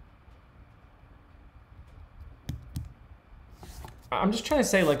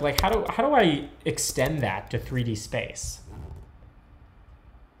like how do I extend that to 3D space?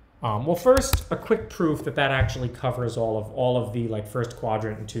 Well, first, a quick proof that actually covers all of the like first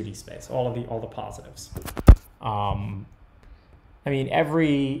quadrant in 2D space, all the positives. I mean,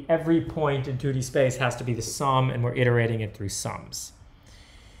 every point in 2D space has to be the sum, and we're iterating it through sums.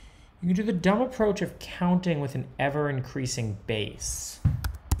 You can do the dumb approach of counting with an ever-increasing base.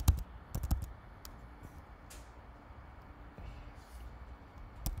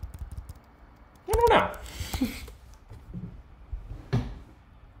 I don't know.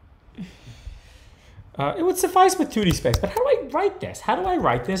 It would suffice with 2D space, but how do I write this? How do I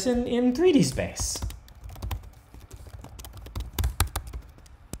write this in 3D space?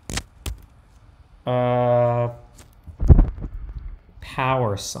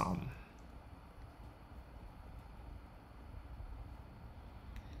 Power sum.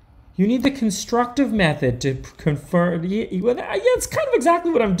 You need the constructive method to confirm. Yeah, it's kind of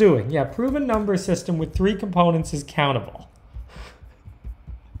exactly what I'm doing. Yeah, prove a number system with 3 components is countable.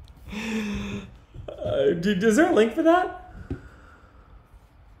 Is there a link for that?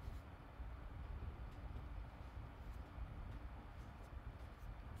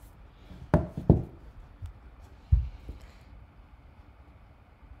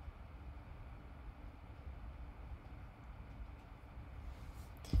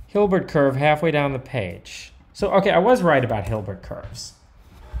 Hilbert curve halfway down the page. So, okay, I was right about Hilbert curves.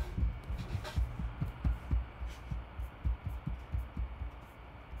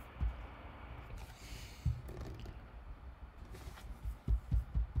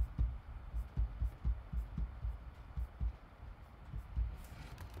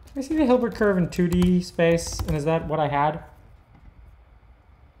 I see the Hilbert curve in 2D space, and is that what I had?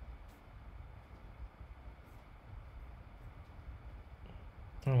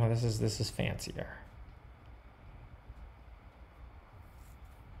 Oh, this is fancier.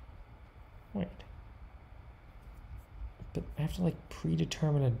 Wait. But I have to like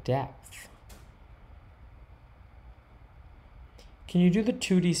predetermine a depth. Can you do the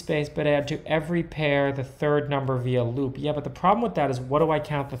 2D space but add to every pair the third number via loop? Yeah, but the problem with that is what do I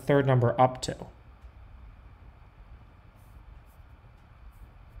count the third number up to?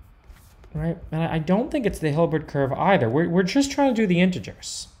 Right, and I don't think it's the Hilbert curve either. We're just trying to do the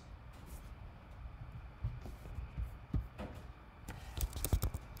integers.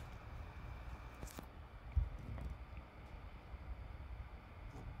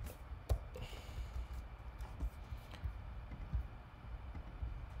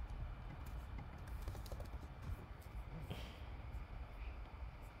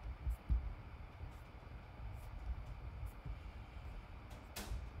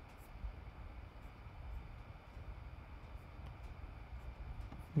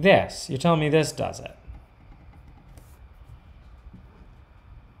 This, you're telling me this does it.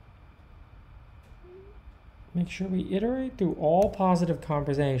 Make sure we iterate through all positive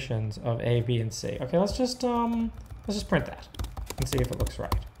combinations of A, B, and C. Okay, let's just print that and see if it looks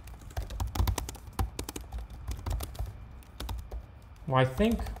right. Well, I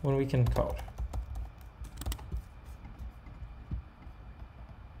think when we can code.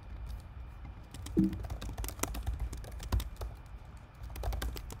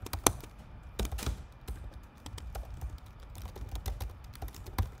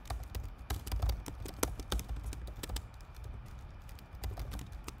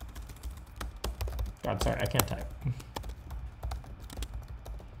 God, sorry, I can't type.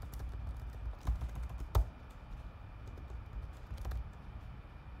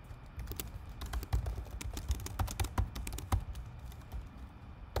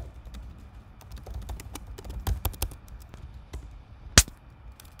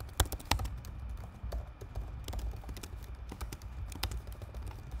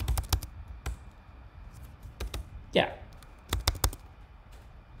 Yeah.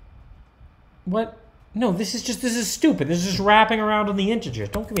 What? No, this is stupid. This is just wrapping around on the integers.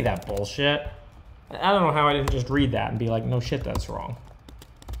 Don't give me that bullshit. I don't know how I didn't just read that and be like, no shit, that's wrong.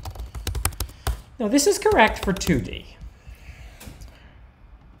 No, this is correct for 2D.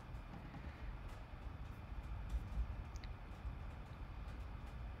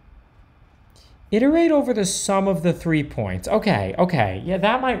 Iterate over the sum of the 3 points. Okay, okay. Yeah,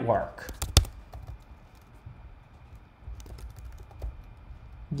 that might work.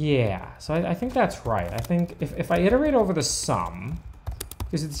 Yeah, so I think that's right. I think if I iterate over the sum,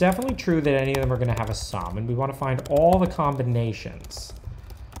 because it's definitely true that any of them are going to have a sum, and we want to find all the combinations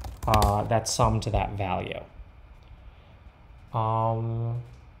that sum to that value.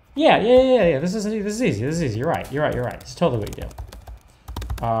 Yeah. This is easy. You're right. It's totally what you do.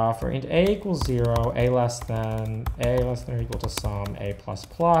 For int a equals 0, a less than or equal to sum a plus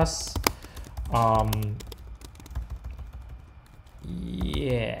plus.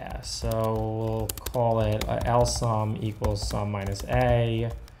 Yeah, so we'll call it L sum equals sum minus a.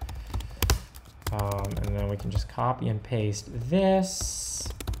 And then we can just copy and paste this.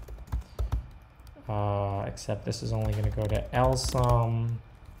 Except this is only going to go to L sum.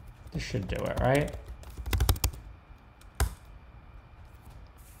 This should do it, right?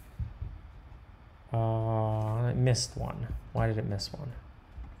 It missed one. Why did it miss one?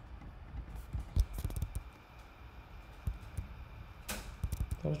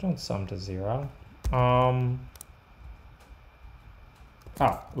 Those don't sum to 0. Oh,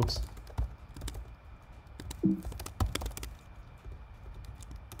 oops.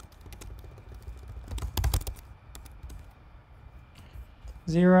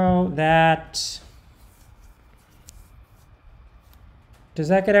 Zero, that. Does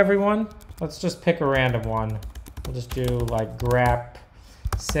that get everyone? Let's just pick a random one. We'll just do like grep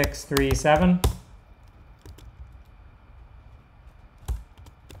 637.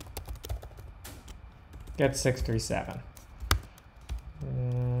 Get 637.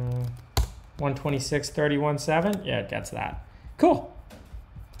 126.31.7. Yeah, it gets that. Cool.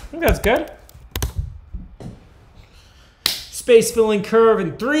 I think that's good. Space filling curve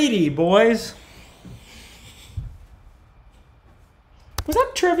in 3D, boys. Was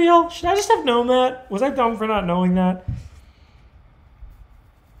that trivial? Should I just have known that? Was I dumb for not knowing that?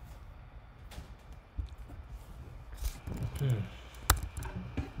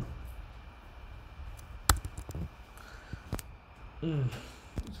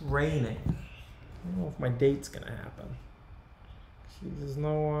 It's raining. I don't know if my date's gonna happen. There's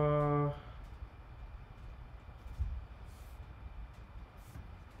no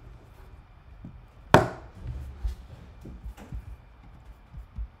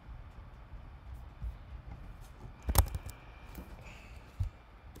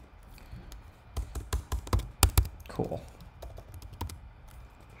Cool.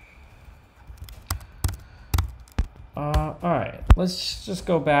 All right, let's just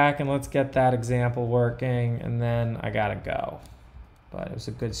go back and let's get that example working, and then I gotta go. But it was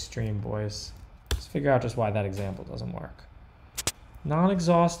a good stream, boys. Let's figure out just why that example doesn't work.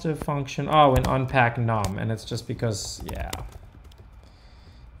 Non-exhaustive function. Oh, in unpack num, and it's just because,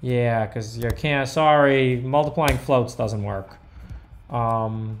 yeah, because you can't. Sorry, multiplying floats doesn't work.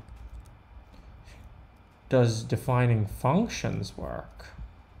 Does defining functions work?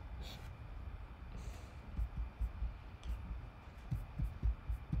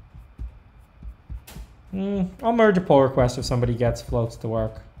 I'll merge a pull request if somebody gets floats to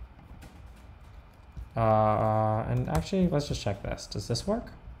work. And actually, let's just check this. Does this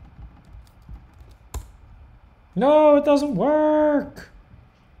work? No, it doesn't work.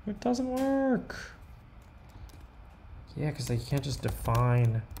 It doesn't work. Yeah, because they can't just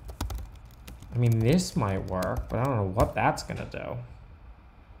define. I mean, this might work, but I don't know what that's gonna do.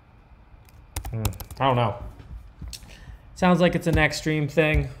 I don't know. Sounds like it's a next stream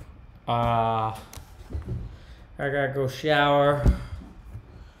thing. I gotta go shower.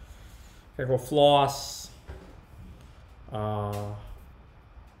 Gotta go floss.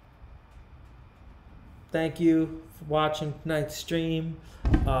 Thank you for watching tonight's stream.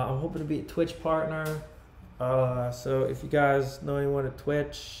 I'm hoping to be a Twitch partner. So if you guys know anyone at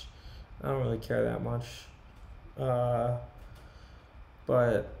Twitch, I don't really care that much. But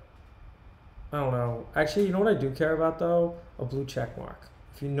I don't know. Actually, you know what I do care about though? A blue check mark.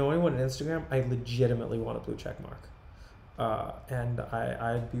 If you know anyone on Instagram, I legitimately want a blue check mark. And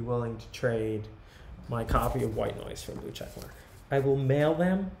I'd be willing to trade my copy of White Noise for a blue check mark. I will mail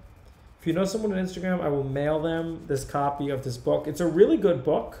them. If you know someone on Instagram, I will mail them this copy of this book. It's a really good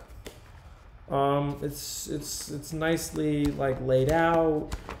book. It's nicely like laid out.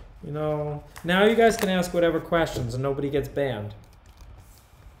 You know, now you guys can ask whatever questions and nobody gets banned.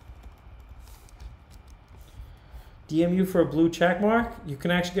 DM you for a blue check mark. You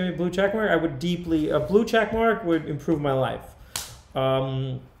can actually give me a blue check mark. I would deeply, a blue check mark would improve my life.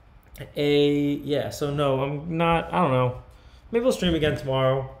 Yeah, so no, I'm not, I don't know. Maybe I'll stream again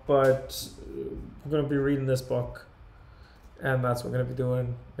tomorrow, but we're going to be reading this book. And that's what we're going to be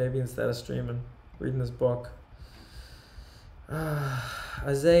doing. Maybe instead of streaming, reading this book.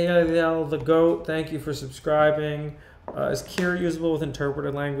 Isaiah the GOAT, thank you for subscribing. Is Kira usable with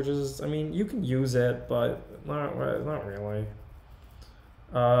interpreted languages? I mean, you can use it, but not really.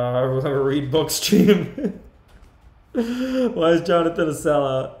 We'll have a read book stream. Why is Jonathan a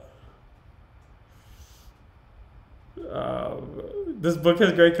sellout? This book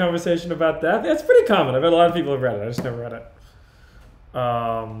has great conversation about death. It's pretty common. I bet a lot of people have read it. I just never read it.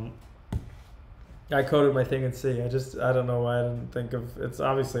 I coded my thing in C. I don't know why I didn't think of, it's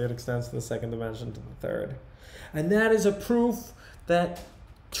obviously it extends to the second dimension to the third. And that is a proof that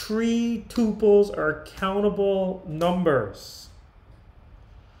tree tuples are countable numbers.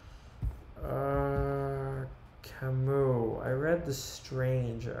 Camus. I read The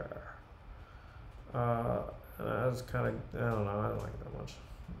Stranger. I was kind of, I don't know, I don't like it that much.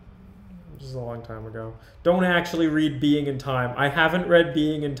 This is a long time ago. Don't actually read Being in Time. I haven't read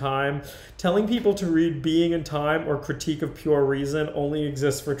Being in Time. Telling people to read Being in Time or Critique of Pure Reason only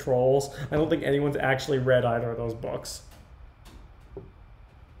exists for trolls. I don't think anyone's actually read either of those books.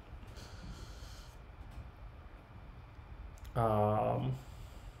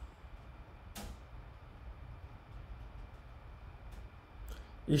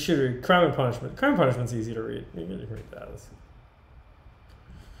 You should read Crime and Punishment. Crime and Punishment's easy to read. You can read that.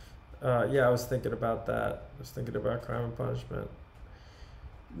 Yeah, I was thinking about that. I was thinking about Crime and Punishment.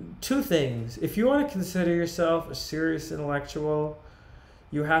 Two things. If you want to consider yourself a serious intellectual,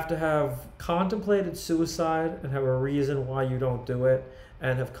 you have to have contemplated suicide and have a reason why you don't do it,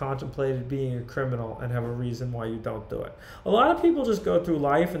 and have contemplated being a criminal and have a reason why you don't do it. A lot of people just go through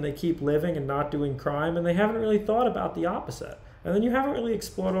life and they keep living and not doing crime, and they haven't really thought about the opposite. And then you haven't really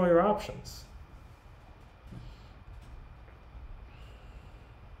explored all your options.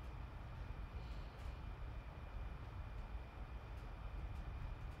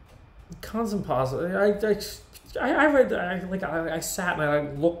 Constant positive. I read. I sat and I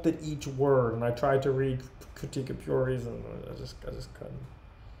looked at each word and I tried to read Critique of Pure Reason. I just couldn't.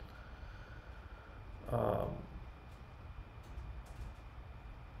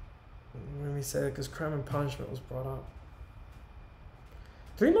 Let me say it because Crime and Punishment was brought up.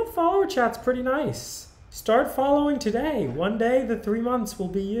 3-month follower chat's pretty nice. Start following today. One day the 3 months will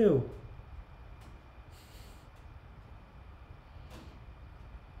be you.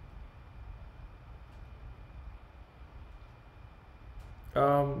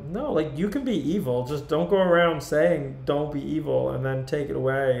 No, like, you can be evil, just don't go around saying don't be evil and then take it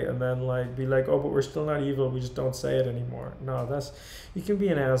away and then like be like, oh, but we're still not evil, we just don't say it anymore. No, you can be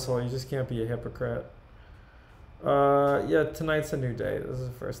an asshole, you just can't be a hypocrite. Yeah, tonight's a new date. This is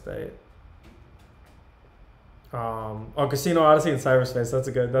the first date. Oh, Casino Odyssey and Cyberspace, that's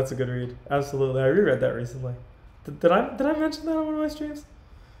a good read. Absolutely. I reread that recently. Did I mention that on one of my streams?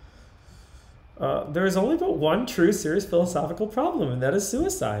 There is only but one true serious philosophical problem, and that is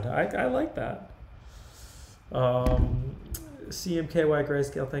suicide. I like that. CMKY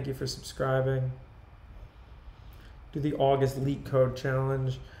Grayscale, thank you for subscribing. Do the August Leak Code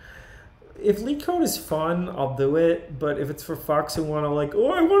Challenge. If Leak Code is fun, I'll do it. But if it's for fucks who want to like,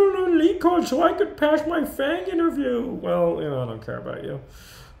 oh, I want to know Leak Code so I could pass my FANG interview. Well, you know, I don't care about you.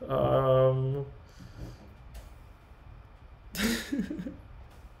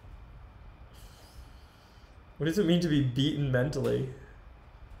 What does it mean to be beaten mentally?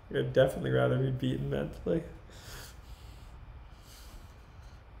 I'd definitely rather be beaten mentally.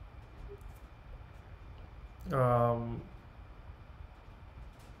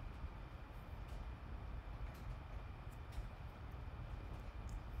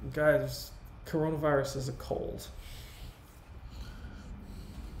 Guys, coronavirus is a cold.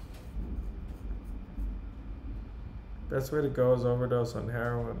 Best way to go is overdose on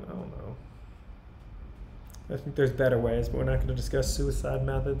heroin. I don't know. I think there's better ways, but we're not going to discuss suicide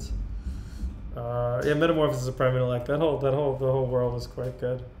methods. Yeah, Metamorphosis of Prime Intellect. The whole world is quite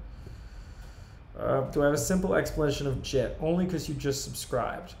good. Do I have a simple explanation of JIT? Only because you just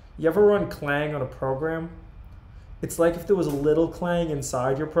subscribed. You ever run Clang on a program? It's like if there was a little Clang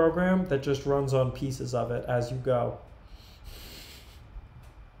inside your program that just runs on pieces of it as you go.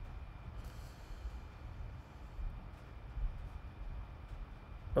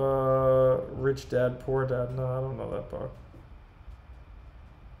 Rich Dad, Poor Dad. No, I don't know that book.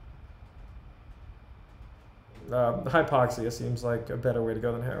 Hypoxia seems like a better way to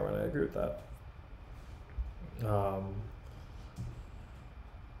go than heroin. I agree with that.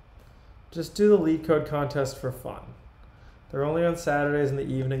 Just do the lead code contest for fun. They're only on Saturdays in the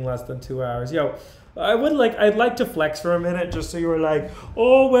evening, less than 2 hours. Yo, I'd like to flex for a minute, just so you were like,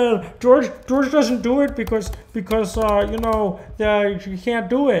 oh well, George doesn't do it because you can't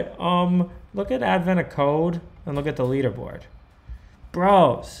do it. Look at Advent of Code and look at the leaderboard,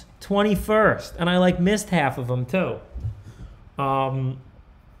 bros. 21st, and I like missed half of them too.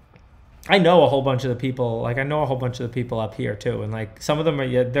 I know a whole bunch of the people. Like I know a whole bunch of the people up here too, and like some of them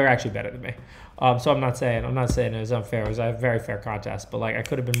are they're actually better than me. So I'm not saying it was unfair. It was a very fair contest, but like I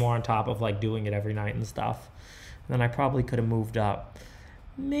could have been more on top of like doing it every night and stuff. And then I probably could have moved up,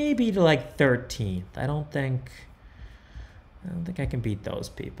 maybe to like 13th. I don't think I can beat those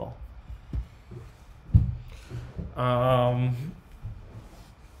people.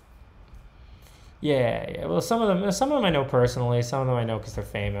 Yeah. Well, some of them I know personally. Some of them I know because they're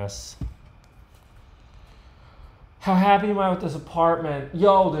famous. How happy am I with this apartment?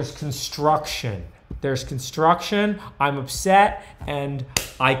 Yo, there's construction. I'm upset, and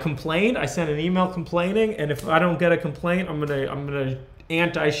I complained. I sent an email complaining, and if I don't get a complaint, I'm gonna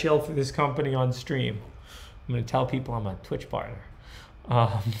anti-shill for this company on stream. I'm gonna tell people I'm a Twitch partner.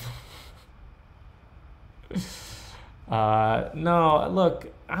 No,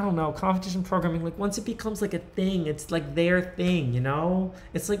 look, I don't know, competition programming, like once it becomes like a thing, it's like their thing, you know?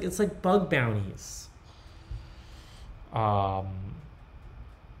 It's like bug bounties. I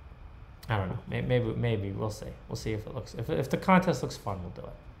don't know. Maybe we'll see. We'll see if it looks, if the contest looks fun, we'll do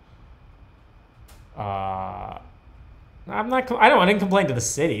it. I didn't complain to the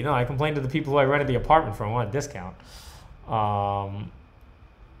city. No, I complained to the people who I rented the apartment from. I want a discount. No,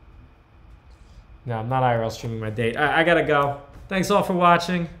 I'm not IRL streaming my date. I gotta go. Thanks all for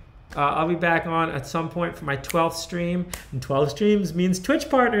watching. I'll be back on at some point for my 12th stream. And 12 streams means Twitch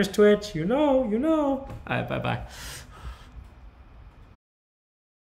partners, Twitch. You know. All right, bye-bye.